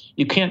flour.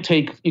 You can't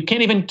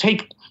even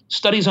take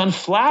studies on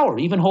flour,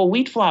 even whole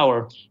wheat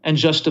flour, and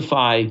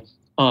justify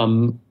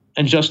an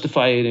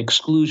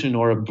exclusion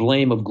or a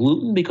blame of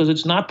gluten, because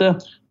it's not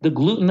the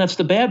gluten that's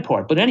the bad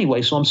part. But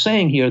anyway, so I'm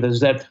saying here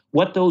is that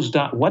what those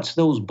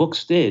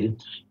books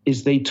did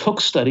is they took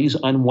studies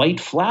on white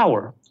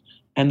flour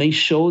and they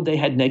showed they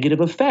had negative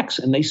effects,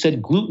 and they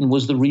said gluten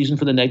was the reason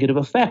for the negative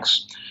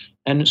effects.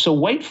 And so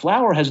white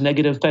flour has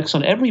negative effects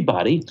on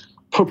everybody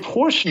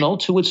proportional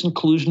to its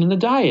inclusion in the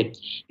diet.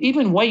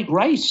 Even white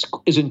rice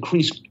is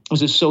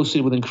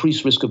associated with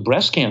increased risk of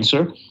breast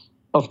cancer.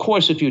 Of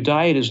course, if your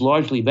diet is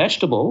largely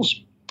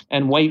vegetables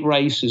and white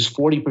rice is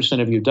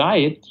 40% of your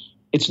diet,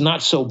 it's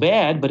not so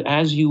bad. But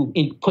as you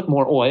put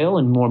more oil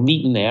and more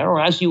meat in there, or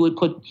as you would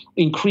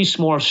increase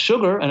more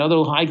sugar and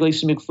other high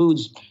glycemic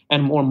foods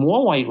and more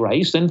white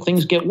rice, then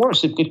things get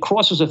worse. It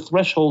crosses a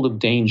threshold of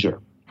danger.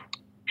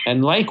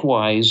 And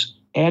likewise,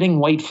 adding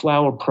white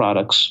flour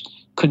products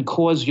can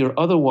cause your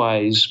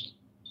otherwise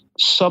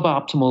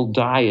suboptimal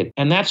diet.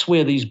 And that's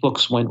where these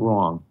books went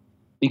wrong,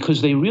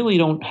 because they really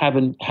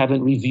haven't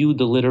reviewed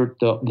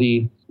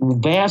the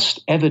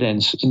vast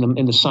evidence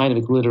in the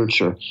scientific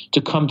literature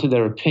to come to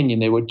their opinion.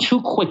 They were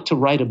too quick to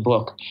write a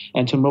book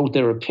and to promote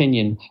their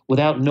opinion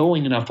without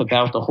knowing enough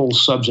about the whole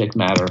subject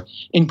matter,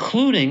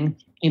 including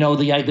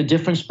the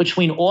difference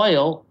between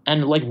oil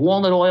and like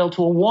walnut oil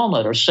to a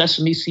walnut, or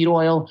sesame seed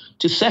oil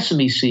to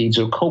sesame seeds,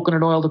 or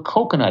coconut oil to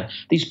coconut.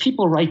 These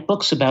people write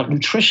books about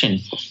nutrition,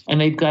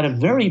 and they've got a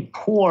very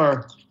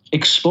poor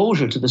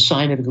exposure to the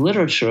scientific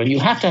literature, and you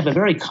have to have a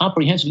very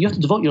comprehensive, you have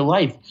to devote your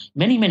life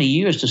many, many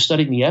years to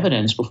studying the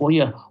evidence before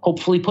you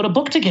hopefully put a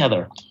book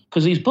together.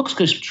 Because these books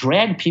just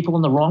drag people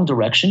in the wrong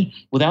direction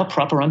without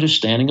proper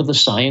understanding of the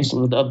science,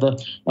 of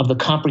the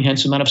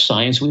comprehensive amount of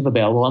science we have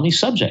available on these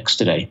subjects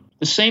today.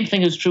 The same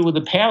thing is true with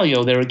the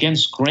paleo. They're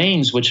against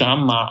grains, which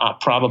I'm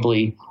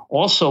probably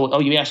also,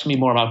 you asked me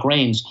more about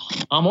grains.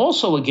 I'm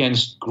also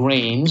against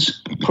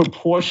grains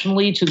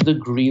proportionally to the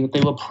degree that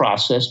they were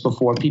processed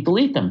before people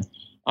eat them.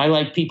 I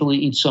like people to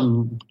eat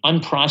some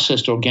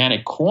unprocessed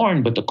organic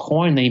corn, but the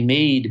corn they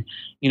made,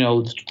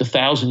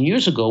 1,000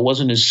 years ago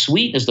wasn't as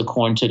sweet as the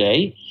corn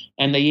today,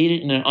 and they ate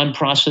it in an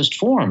unprocessed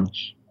form.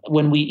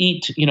 When we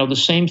eat, the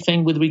same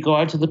thing with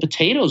regard to the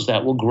potatoes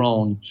that were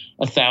grown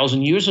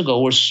 1,000 years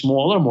ago were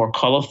smaller, more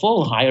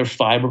colorful, higher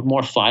fiber,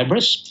 more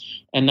fibrous,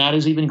 and not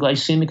as even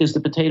glycemic as the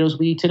potatoes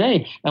we eat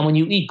today. And when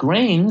you eat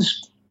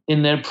grains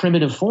in their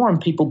primitive form,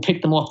 people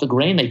pick them off the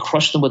grain, they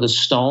crush them with a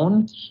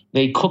stone,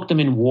 they cook them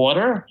in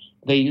water.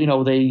 In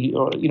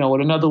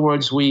other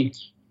words,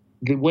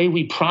 the way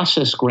we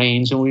process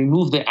grains and we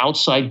remove the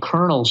outside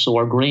kernel, so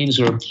our grains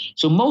are,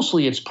 so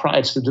mostly it's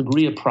the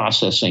degree of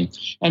processing.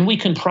 And we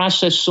can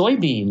process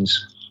soybeans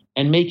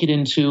and make it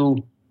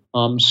into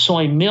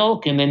soy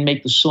milk, and then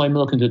make the soy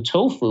milk into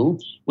tofu,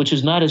 which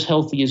is not as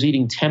healthy as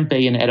eating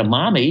tempeh and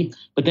edamame,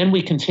 but then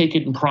we can take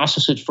it and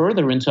process it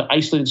further into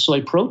isolated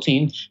soy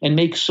protein and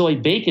make soy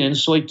bacon and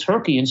soy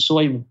turkey and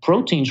soy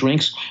protein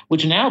drinks,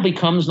 which now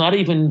becomes not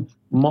even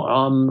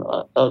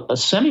a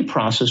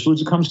semi-processed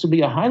foods. It comes to be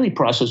a highly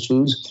processed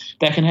foods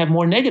that can have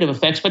more negative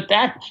effects.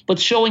 But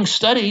showing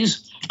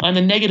studies on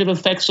the negative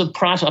effects of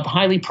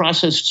highly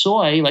processed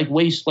soy, like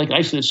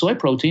isolated soy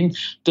protein,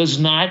 does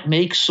not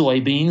make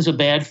soybeans a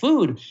bad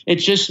food. It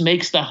just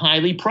makes the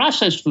highly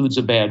processed foods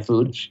a bad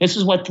food. This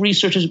is what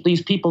researchers,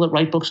 these people that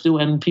write books do,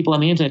 and people on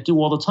the internet do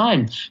all the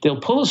time.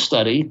 They'll pull a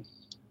study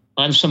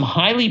on some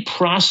highly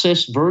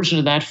processed version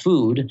of that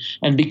food,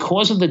 and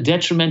because of the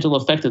detrimental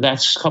effect of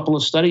that couple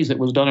of studies that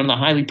was done on the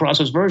highly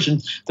processed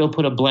version, they'll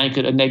put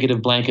a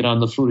negative blanket on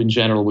the food in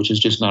general, which is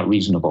just not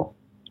reasonable.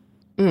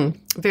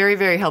 Very,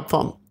 very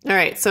helpful. All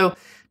right. So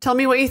tell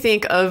me what you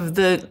think of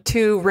the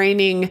two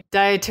reigning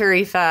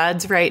dietary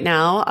fads right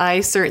now. I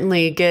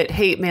certainly get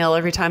hate mail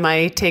every time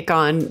I take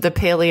on the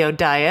paleo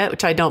diet,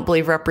 which I don't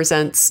believe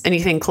represents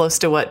anything close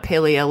to what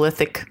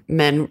Paleolithic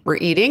men were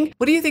eating.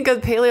 What do you think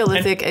of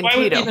Paleolithic and keto? Why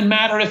would it even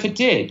matter if it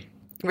did?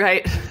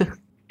 Right.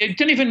 It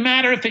didn't even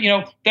matter if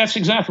that's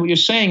exactly what you're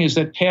saying, is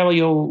that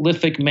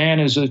Paleolithic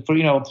man is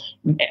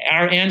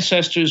our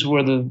ancestors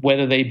were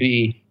whether they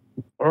be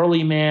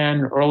early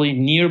man,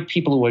 near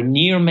people who are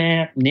near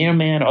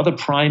man, other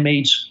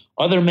primates,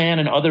 other man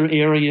in other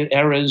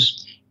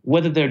eras,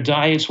 whether their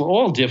diets were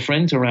all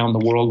different around the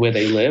world where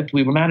they lived.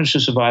 We managed to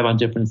survive on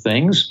different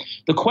things.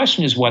 The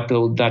question is what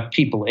that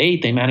people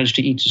ate. They managed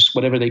to eat just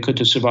whatever they could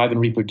to survive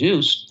and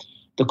reproduce.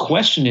 The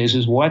question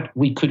is what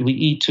could we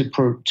eat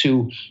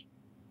to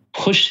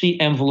push the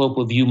envelope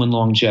of human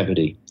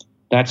longevity?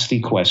 That's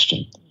the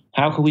question.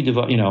 How can we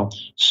develop,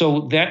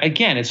 so that,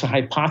 again, it's a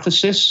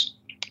hypothesis.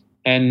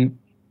 And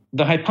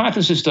the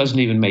hypothesis doesn't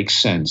even make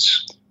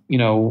sense,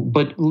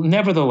 but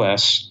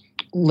nevertheless,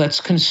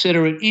 let's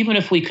consider it. Even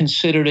if we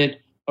considered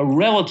it a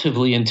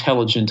relatively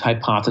intelligent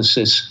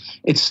hypothesis,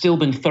 it's still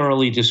been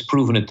thoroughly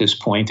disproven at this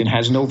point and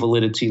has no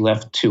validity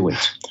left to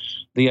it.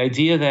 The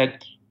idea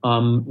that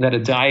a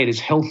diet is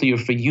healthier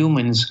for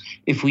humans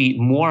if we eat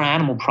more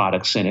animal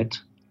products in it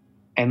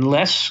and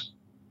less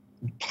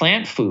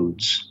plant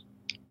foods,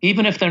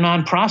 even if they're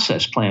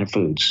non-processed plant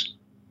foods,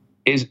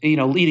 is,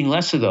 eating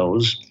less of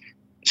those,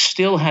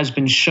 still has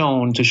been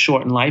shown to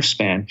shorten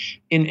lifespan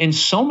in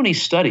so many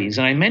studies.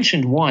 And I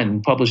mentioned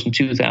one published in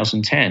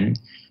 2010,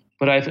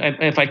 but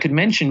if I could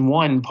mention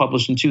one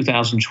published in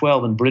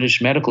 2012 in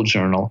British Medical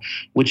Journal,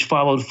 which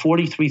followed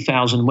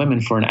 43,000 women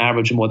for an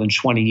average of more than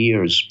 20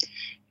 years.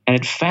 And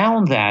it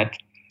found that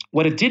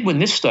what it did when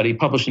this study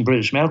published in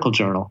British Medical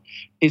Journal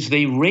is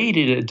they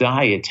rated a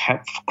diet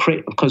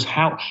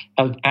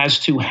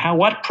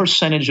what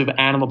percentage of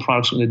animal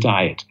products in the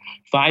diet.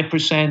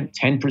 5%,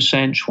 10%,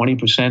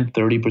 20%,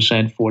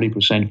 30%,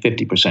 40%,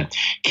 50%.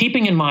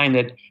 Keeping in mind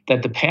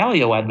that the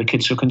paleo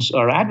advocates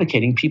are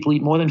advocating people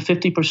eat more than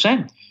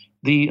 50%.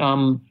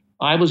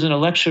 I was in a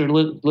lecture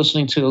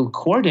listening to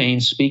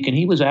Cordain speak, and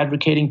he was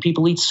advocating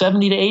people eat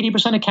 70 to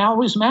 80% of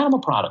calories from animal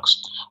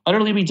products.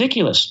 Utterly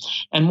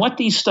ridiculous. And what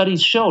these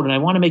studies showed, and I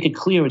want to make it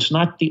clear, it's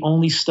not the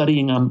only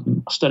studying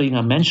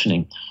I'm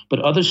mentioning, but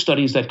other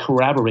studies that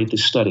corroborate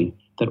this study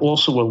that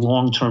also were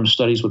long-term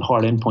studies with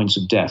hard endpoints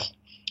of death.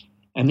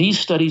 And these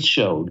studies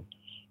showed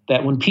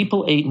that when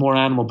people ate more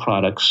animal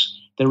products,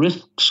 the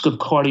risk of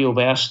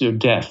cardiovascular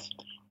death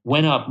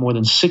went up more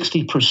than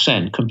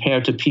 60%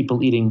 compared to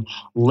people eating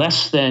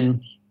less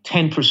than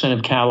 10%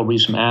 of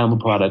calories from animal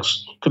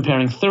products.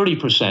 Comparing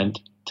 30%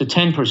 to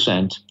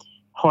 10%,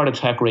 heart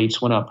attack rates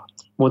went up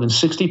more than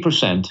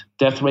 60%.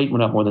 Death rate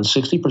went up more than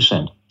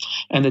 60%.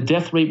 And the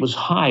death rate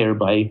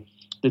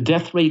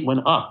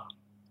went up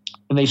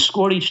and they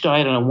scored each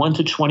diet on a 1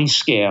 to 20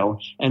 scale,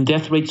 and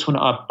death rates went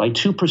up by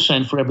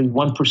 2% for every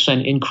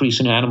 1%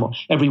 increase in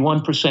every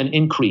 1%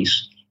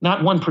 increase.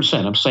 Not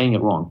 1%, I'm saying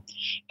it wrong.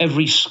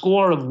 Every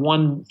score of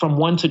from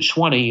 1 to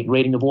 20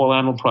 rating of all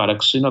animal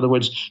products, in other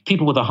words,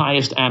 people with the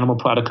highest animal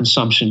product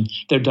consumption,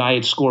 their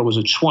diet score was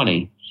a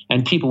 20,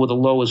 and people with the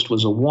lowest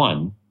was a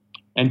 1.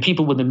 And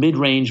people with the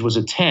mid-range was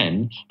a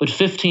 10, but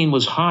 15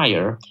 was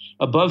higher.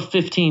 Above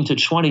 15 to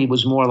 20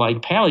 was more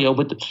like paleo,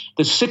 but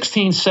the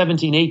 16,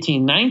 17,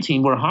 18,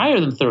 19 were higher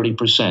than 30%,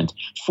 40%,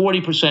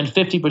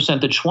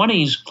 50%. The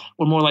 20s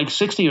were more like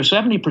 60 or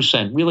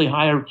 70%, really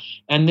higher.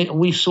 And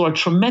we saw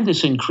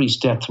tremendous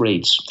increased death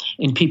rates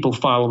in people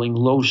following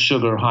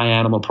low-sugar,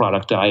 high-animal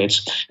product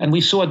diets. And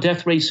we saw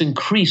death rates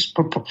increase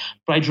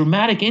by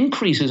dramatic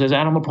increases as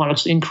animal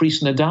products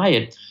increase in the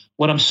diet.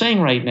 What I'm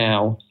saying right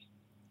now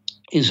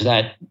is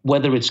that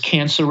whether it's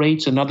cancer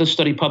rates, another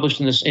study published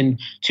in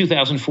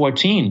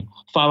 2014,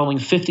 following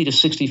 50 to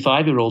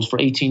 65-year-olds for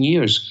 18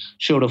 years,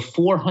 showed a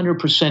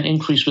 400%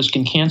 increased risk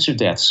in cancer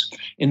deaths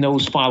in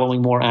those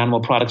following more animal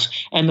products.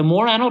 And the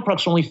more animal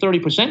products are only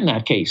 30% in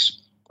that case,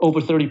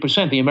 over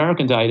 30%. The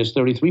American diet is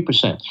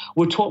 33%.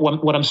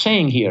 What I'm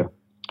saying here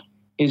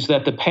is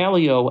that the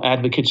paleo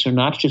advocates are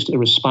not just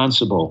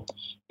irresponsible.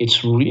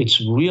 It's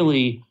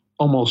really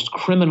almost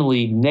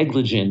criminally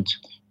negligent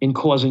in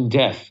causing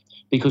death,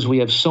 because we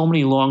have so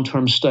many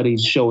long-term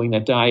studies showing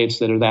that diets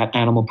that are that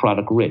animal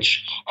product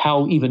rich,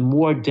 how even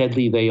more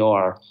deadly they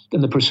are than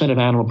the percent of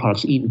animal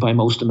products eaten by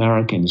most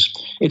Americans.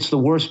 It's the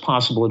worst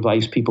possible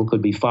advice people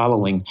could be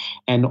following.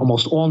 And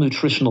almost all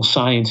nutritional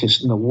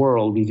scientists in the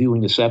world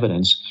reviewing this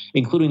evidence,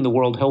 including the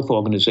World Health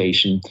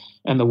Organization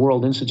and the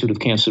World Institute of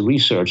Cancer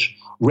Research,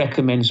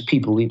 recommends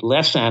people eat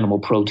less animal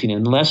protein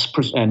and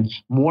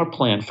more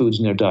plant foods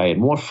in their diet,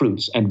 more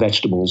fruits and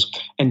vegetables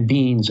and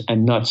beans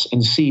and nuts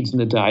and seeds in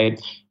the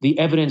diet. The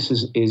evidence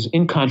is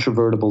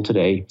incontrovertible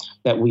today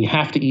that we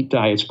have to eat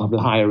diets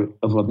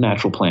of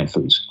natural plant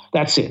foods.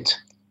 That's it.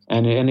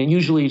 And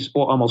usually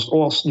almost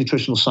all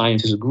nutritional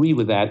scientists agree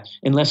with that,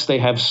 unless they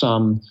have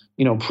some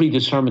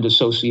predetermined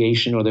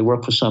association, or they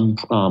work for some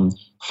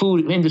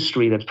food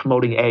industry that's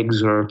promoting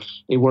eggs, or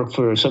they work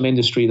for some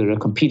industry that are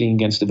competing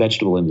against the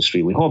vegetable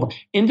industry. We have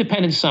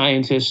independent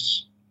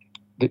scientists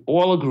that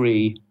all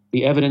agree.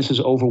 The evidence is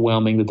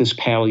overwhelming that this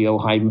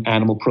paleo high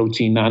animal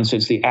protein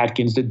nonsense, the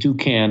Atkins, the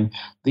Dukan,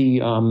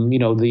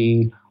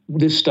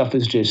 this stuff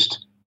is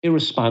just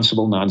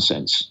irresponsible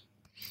nonsense.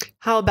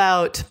 How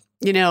about,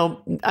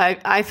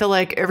 I feel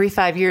like every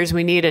 5 years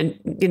we need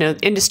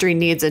industry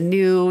needs a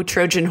new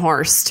Trojan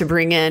horse to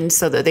bring in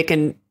so that they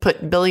can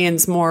put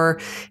billions more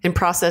in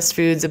processed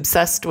foods,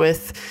 obsessed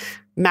with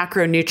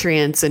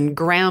macronutrients and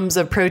grams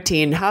of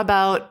protein. How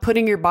about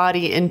putting your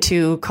body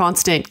into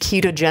constant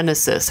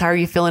ketogenesis? How are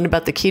you feeling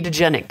about the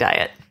ketogenic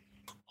diet?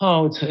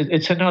 Oh,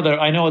 it's another,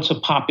 I know it's a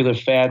popular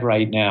fad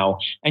right now.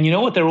 And you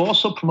know what they're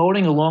also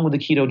promoting along with the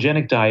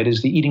ketogenic diet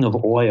is the eating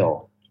of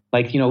oil.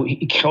 Like,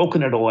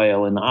 coconut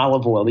oil and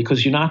olive oil,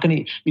 because you're not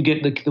going to, you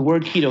get the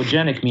word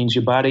ketogenic means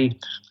your body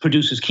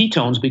produces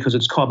ketones because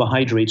it's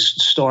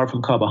carbohydrates, starved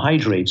from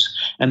carbohydrates.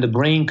 And the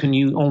brain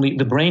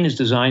the brain is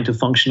designed to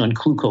function on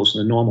glucose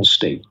in the normal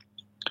state.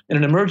 In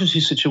an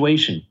emergency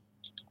situation,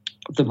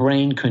 the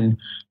brain can,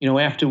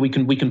 after we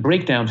can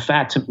break down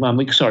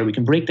we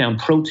can break down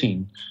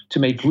protein to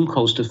make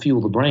glucose to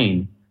fuel the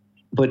brain.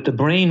 But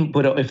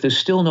if there's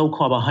still no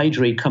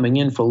carbohydrate coming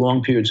in for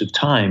long periods of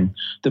time,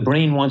 the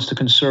brain wants to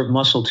conserve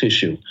muscle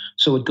tissue.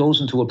 So it goes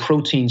into a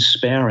protein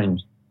sparing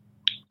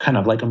kind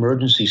of like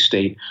emergency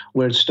state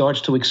where it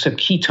starts to accept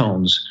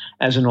ketones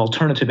as an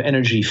alternative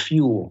energy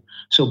fuel.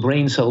 So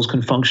brain cells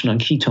can function on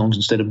ketones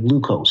instead of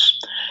glucose.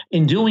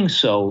 In doing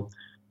so,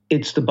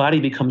 the body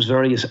becomes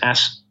very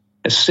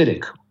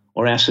acidic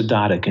or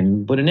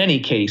acidotic. But in any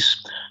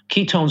case,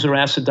 ketones are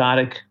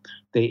acidotic.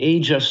 They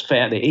age us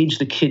fat. They age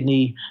the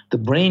kidney. The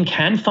brain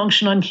can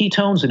function on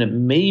ketones, and it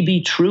may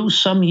be true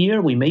some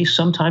year. We may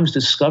sometimes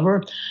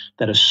discover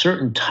that a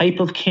certain type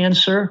of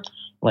cancer,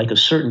 like a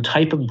certain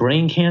type of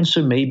brain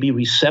cancer, may be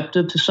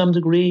receptive to some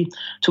degree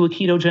to a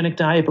ketogenic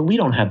diet, but we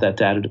don't have that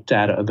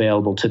data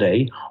available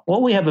today.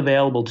 All we have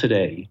available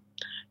today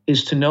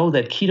is to know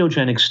that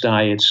ketogenic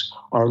diets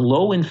are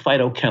low in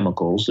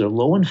phytochemicals, they're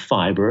low in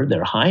fiber,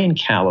 they're high in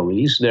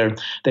calories,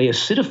 they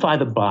acidify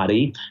the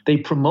body, they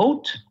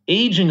promote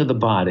aging of the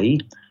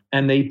body,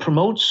 and they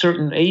promote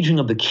certain aging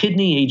of the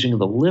kidney, aging of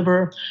the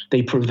liver.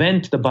 They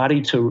prevent the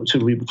body for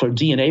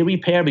DNA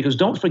repair, because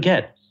don't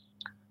forget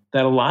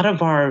that a lot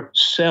of our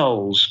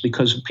cells,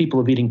 because people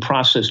are eating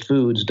processed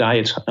foods,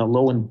 diets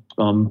low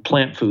in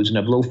plant foods and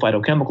have low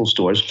phytochemical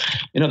stores.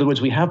 In other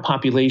words, we have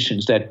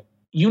populations that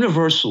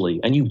universally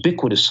and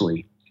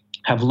ubiquitously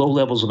have low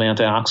levels of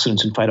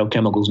antioxidants and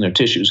phytochemicals in their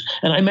tissues.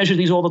 And I measure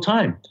these all the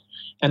time.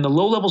 And the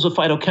low levels of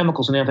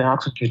phytochemicals and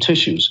antioxidants in your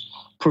tissues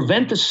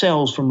prevent the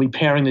cells from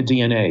repairing the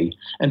DNA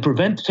and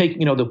prevent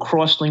the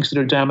cross links that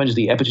are damaged,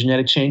 the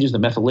epigenetic changes, the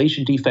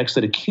methylation defects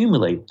that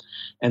accumulate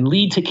and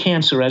lead to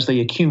cancer as they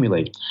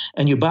accumulate.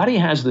 And your body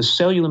has the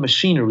cellular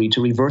machinery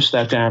to reverse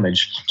that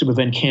damage, to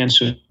prevent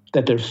cancer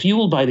that they're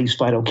fueled by these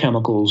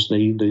phytochemicals.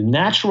 The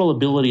natural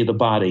ability of the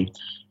body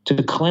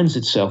to cleanse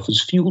itself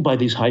is fueled by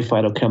these high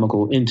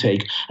phytochemical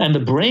intake. And the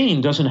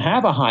brain doesn't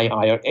have a high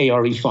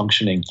ARE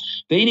functioning.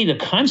 They need a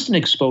constant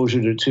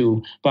exposure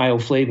to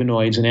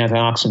bioflavonoids and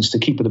antioxidants to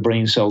keep the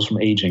brain cells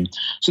from aging.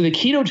 So the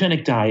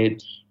ketogenic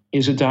diet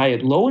is a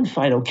diet low in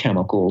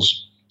phytochemicals,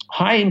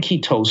 high in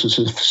ketosis.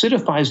 It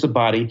acidifies the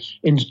body,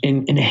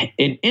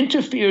 it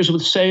interferes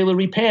with cellular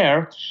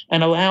repair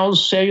and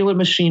allows cellular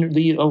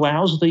machinery,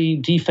 allows the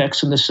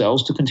defects in the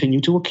cells to continue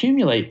to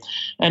accumulate,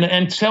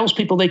 and tells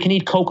people they can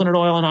eat coconut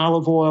oil and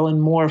olive oil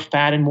and more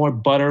fat and more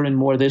butter and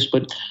more this.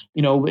 But,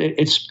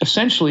 it's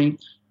essentially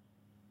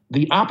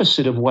the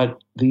opposite of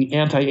what the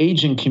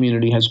anti-aging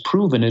community has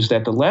proven, is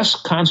that the less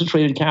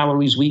concentrated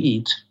calories we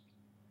eat,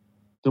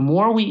 the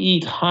more we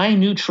eat high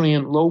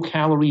nutrient, low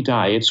calorie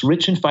diets,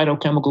 rich in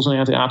phytochemicals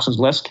and antioxidants,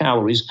 less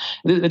calories.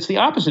 It's the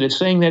opposite. It's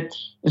saying that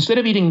instead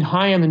of eating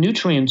high on the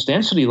nutrients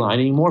density line,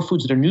 eating more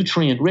foods that are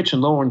nutrient rich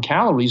and lower in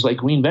calories, like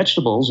green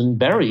vegetables and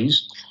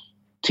berries,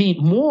 to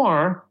eat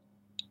more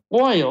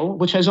oil,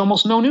 which has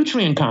almost no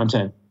nutrient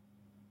content.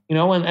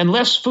 And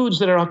less foods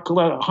that are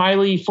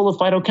highly full of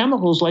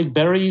phytochemicals, like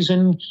berries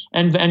and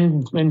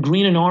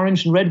green and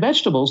orange and red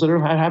vegetables that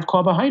have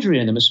carbohydrate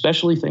in them,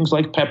 especially things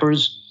like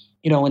peppers,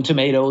 and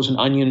tomatoes and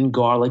onion and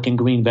garlic and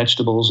green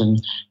vegetables and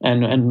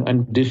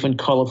different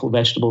colorful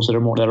vegetables that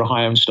are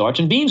higher in starch,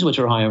 and beans, which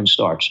are higher in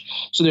starch.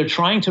 So they're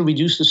trying to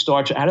reduce the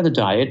starch out of the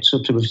diet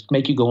so to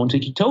make you go into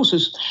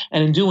ketosis.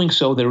 And in doing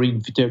so,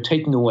 they're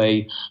taking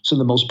away some of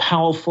the most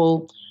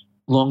powerful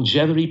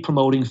longevity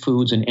promoting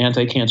foods and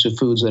anti-cancer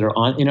foods that are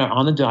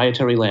on the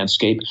dietary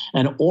landscape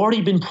and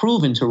already been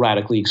proven to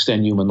radically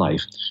extend human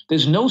life.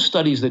 There's no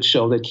studies that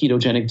show that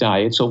ketogenic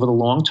diets over the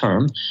long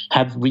term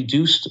have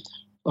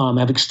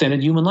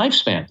extended human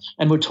lifespan.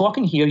 And we're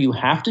talking here, you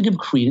have to give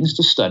credence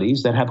to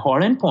studies that have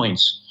hard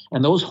endpoints.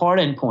 And those hard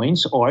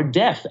endpoints are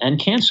death and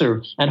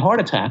cancer and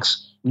heart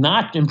attacks,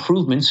 not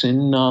improvements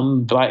in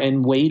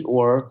weight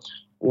or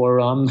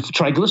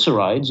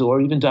triglycerides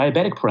or even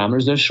diabetic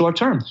parameters that are short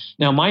term.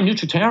 Now, my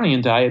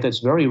nutritarian diet that's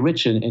very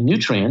rich in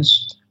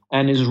nutrients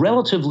and is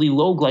relatively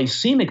low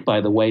glycemic,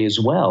 by the way, as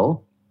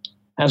well,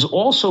 has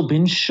also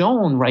been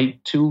shown,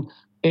 to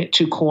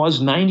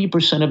cause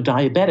 90% of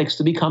diabetics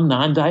to become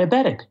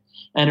non-diabetic.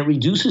 And it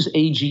reduces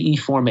AGE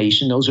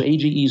formation. Those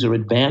AGEs are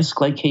advanced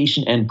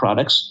glycation end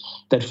products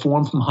that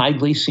form from high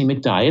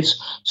glycemic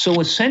diets. So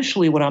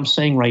essentially what I'm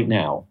saying right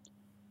now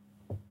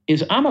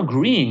is I'm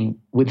agreeing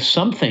with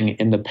something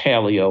in the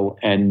paleo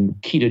and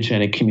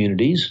ketogenic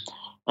communities.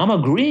 I'm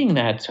agreeing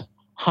that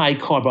high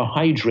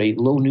carbohydrate,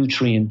 low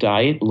nutrient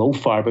diet, low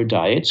fiber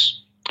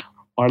diets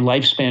are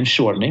lifespan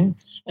shortening.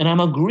 And I'm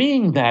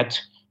agreeing that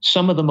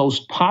some of the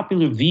most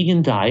popular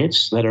vegan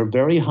diets that are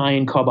very high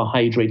in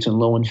carbohydrates and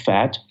low in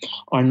fat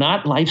are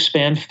not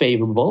lifespan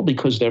favorable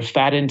because their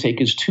fat intake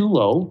is too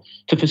low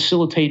to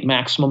facilitate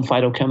maximum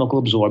phytochemical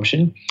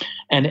absorption.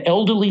 And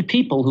elderly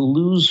people who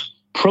lose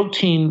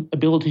protein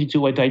ability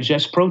to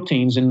digest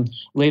proteins in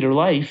later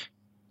life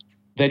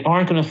that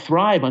aren't going to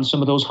thrive on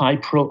some of those high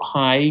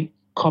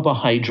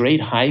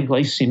carbohydrate, high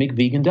glycemic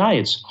vegan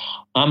diets.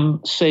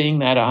 I'm saying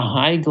that a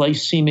high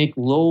glycemic,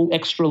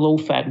 extra low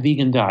fat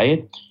vegan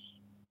diet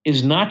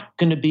is not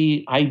going to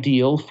be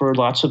ideal for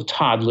lots of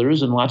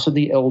toddlers and lots of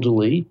the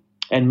elderly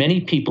and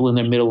many people in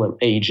their middle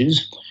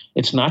ages.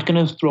 It's not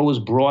going to throw as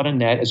broad a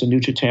net as a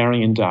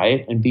nutritarian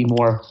diet and be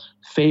more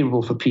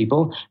favorable for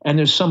people. And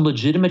there's some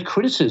legitimate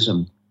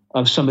criticism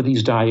of some of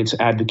these diets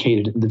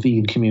advocated in the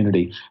vegan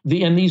community.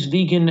 And these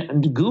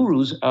vegan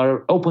gurus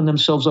open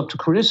themselves up to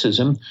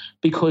criticism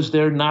because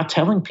they're not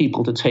telling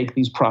people to take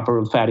these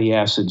proper fatty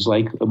acids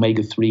like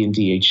omega-3 and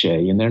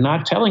DHA. And they're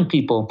not telling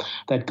people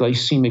that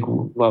glycemic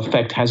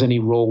effect has any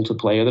role to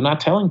play. Or they're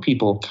not telling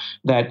people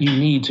that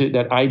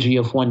that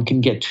IGF-1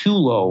 can get too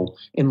low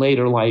in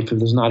later life if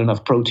there's not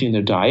enough protein in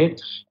their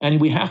diet.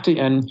 And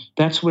and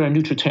that's where a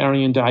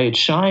nutritarian diet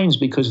shines,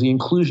 because the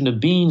inclusion of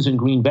beans and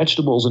green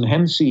vegetables and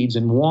hemp seeds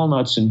and walnuts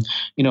and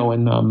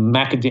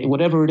macadamia,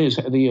 whatever it is,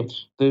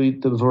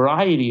 the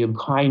variety of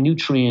high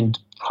nutrient,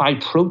 high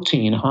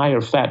protein,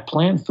 higher fat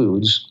plant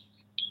foods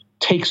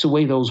takes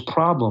away those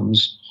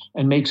problems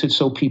and makes it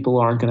so people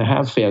aren't going to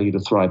have failure to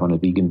thrive on a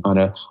vegan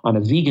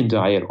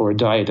diet, or a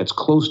diet that's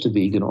close to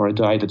vegan, or a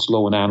diet that's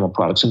low in animal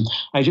products. And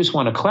I just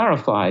want to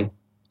clarify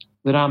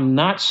that I'm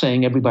not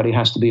saying everybody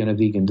has to be on a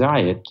vegan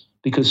diet,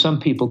 because some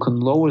people can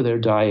lower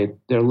their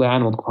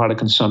animal product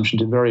consumption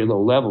to very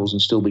low levels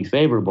and still be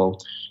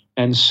favorable.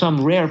 And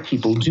some rare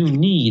people do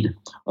need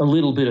a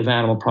little bit of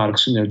animal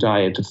products in their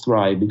diet to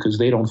thrive, because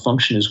they don't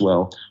function as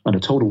well on a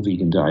total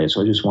vegan diet.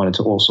 So I just wanted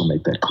to also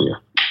make that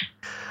clear.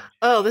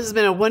 Oh, this has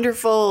been a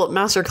wonderful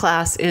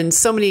masterclass in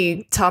so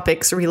many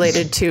topics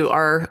related to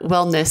our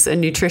wellness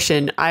and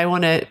nutrition. I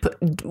want to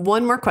put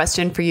one more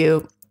question for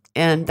you,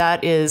 and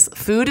that is,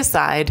 food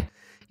aside,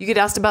 You get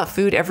asked about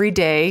food every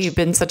day. You've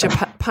been such a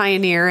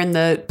pioneer in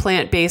the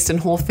plant-based and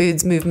whole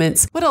foods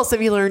movements. What else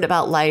have you learned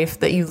about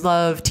life that you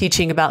love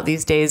teaching about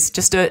these days?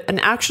 Just an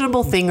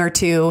actionable thing or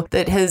two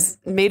that has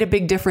made a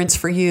big difference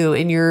for you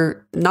in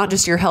your, not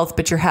just your health,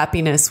 but your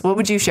happiness. What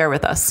would you share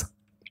with us?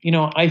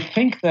 I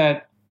think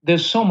that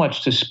there's so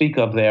much to speak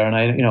of there,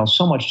 and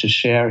so much to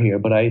share here,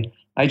 but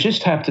I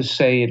just have to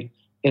say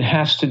it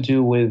has to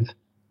do with,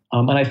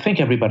 and I think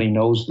everybody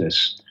knows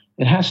this,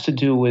 it has to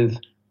do with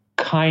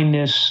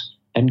kindness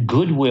and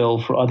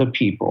goodwill for other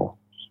people,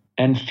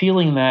 and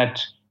feeling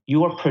that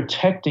you are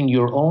protecting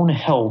your own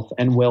health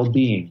and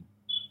well-being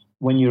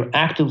when you're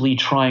actively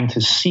trying to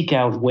seek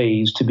out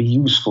ways to be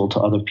useful to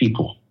other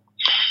people.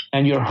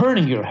 And you're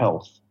hurting your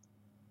health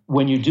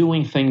when you're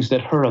doing things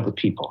that hurt other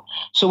people.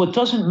 So it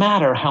doesn't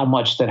matter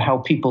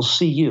how people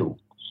see you.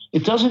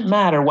 It doesn't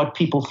matter what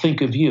people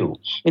think of you.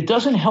 It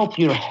doesn't help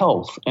your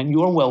health and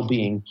your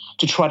well-being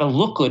to try to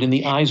look good in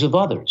the eyes of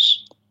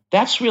others.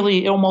 That's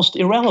really almost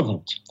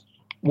irrelevant.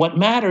 What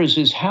matters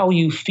is how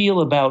you feel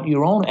about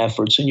your own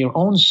efforts and your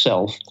own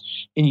self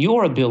and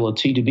your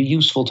ability to be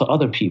useful to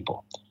other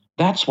people.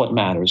 That's what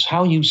matters,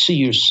 how you see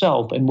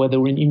yourself, and whether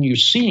in your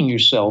seeing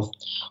yourself,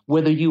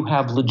 whether you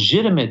have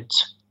legitimate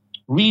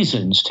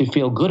reasons to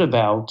feel good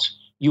about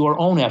your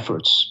own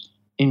efforts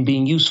in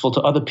being useful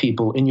to other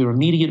people in your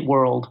immediate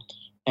world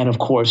and, of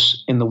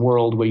course, in the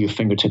world where your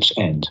fingertips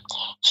end.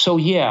 So,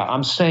 yeah,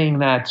 I'm saying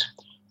that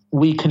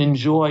we can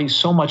enjoy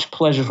so much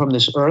pleasure from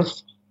this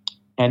earth,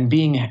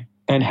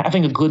 and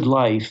having a good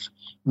life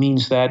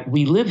means that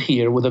we live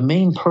here with a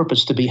main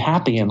purpose to be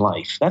happy in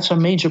life. That's our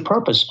major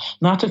purpose,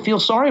 not to feel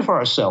sorry for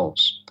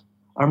ourselves.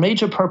 Our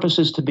major purpose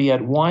is to be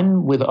at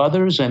one with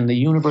others and the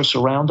universe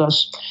around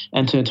us,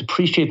 and to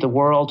appreciate the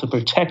world, to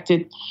protect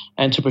it,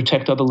 and to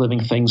protect other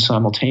living things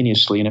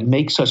simultaneously. And it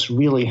makes us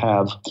really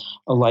have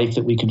a life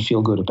that we can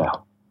feel good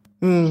about.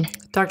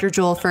 Dr.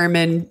 Joel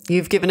Fuhrman,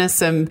 you've given us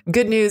some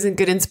good news and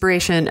good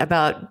inspiration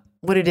about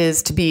what it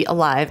is to be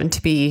alive and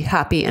to be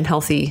happy and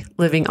healthy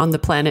living on the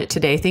planet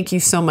today. Thank you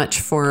so much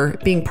for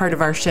being part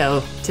of our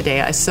show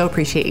today. I so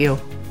appreciate you.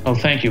 Oh,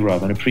 thank you,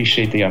 Robin.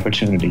 Appreciate the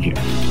opportunity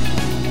here.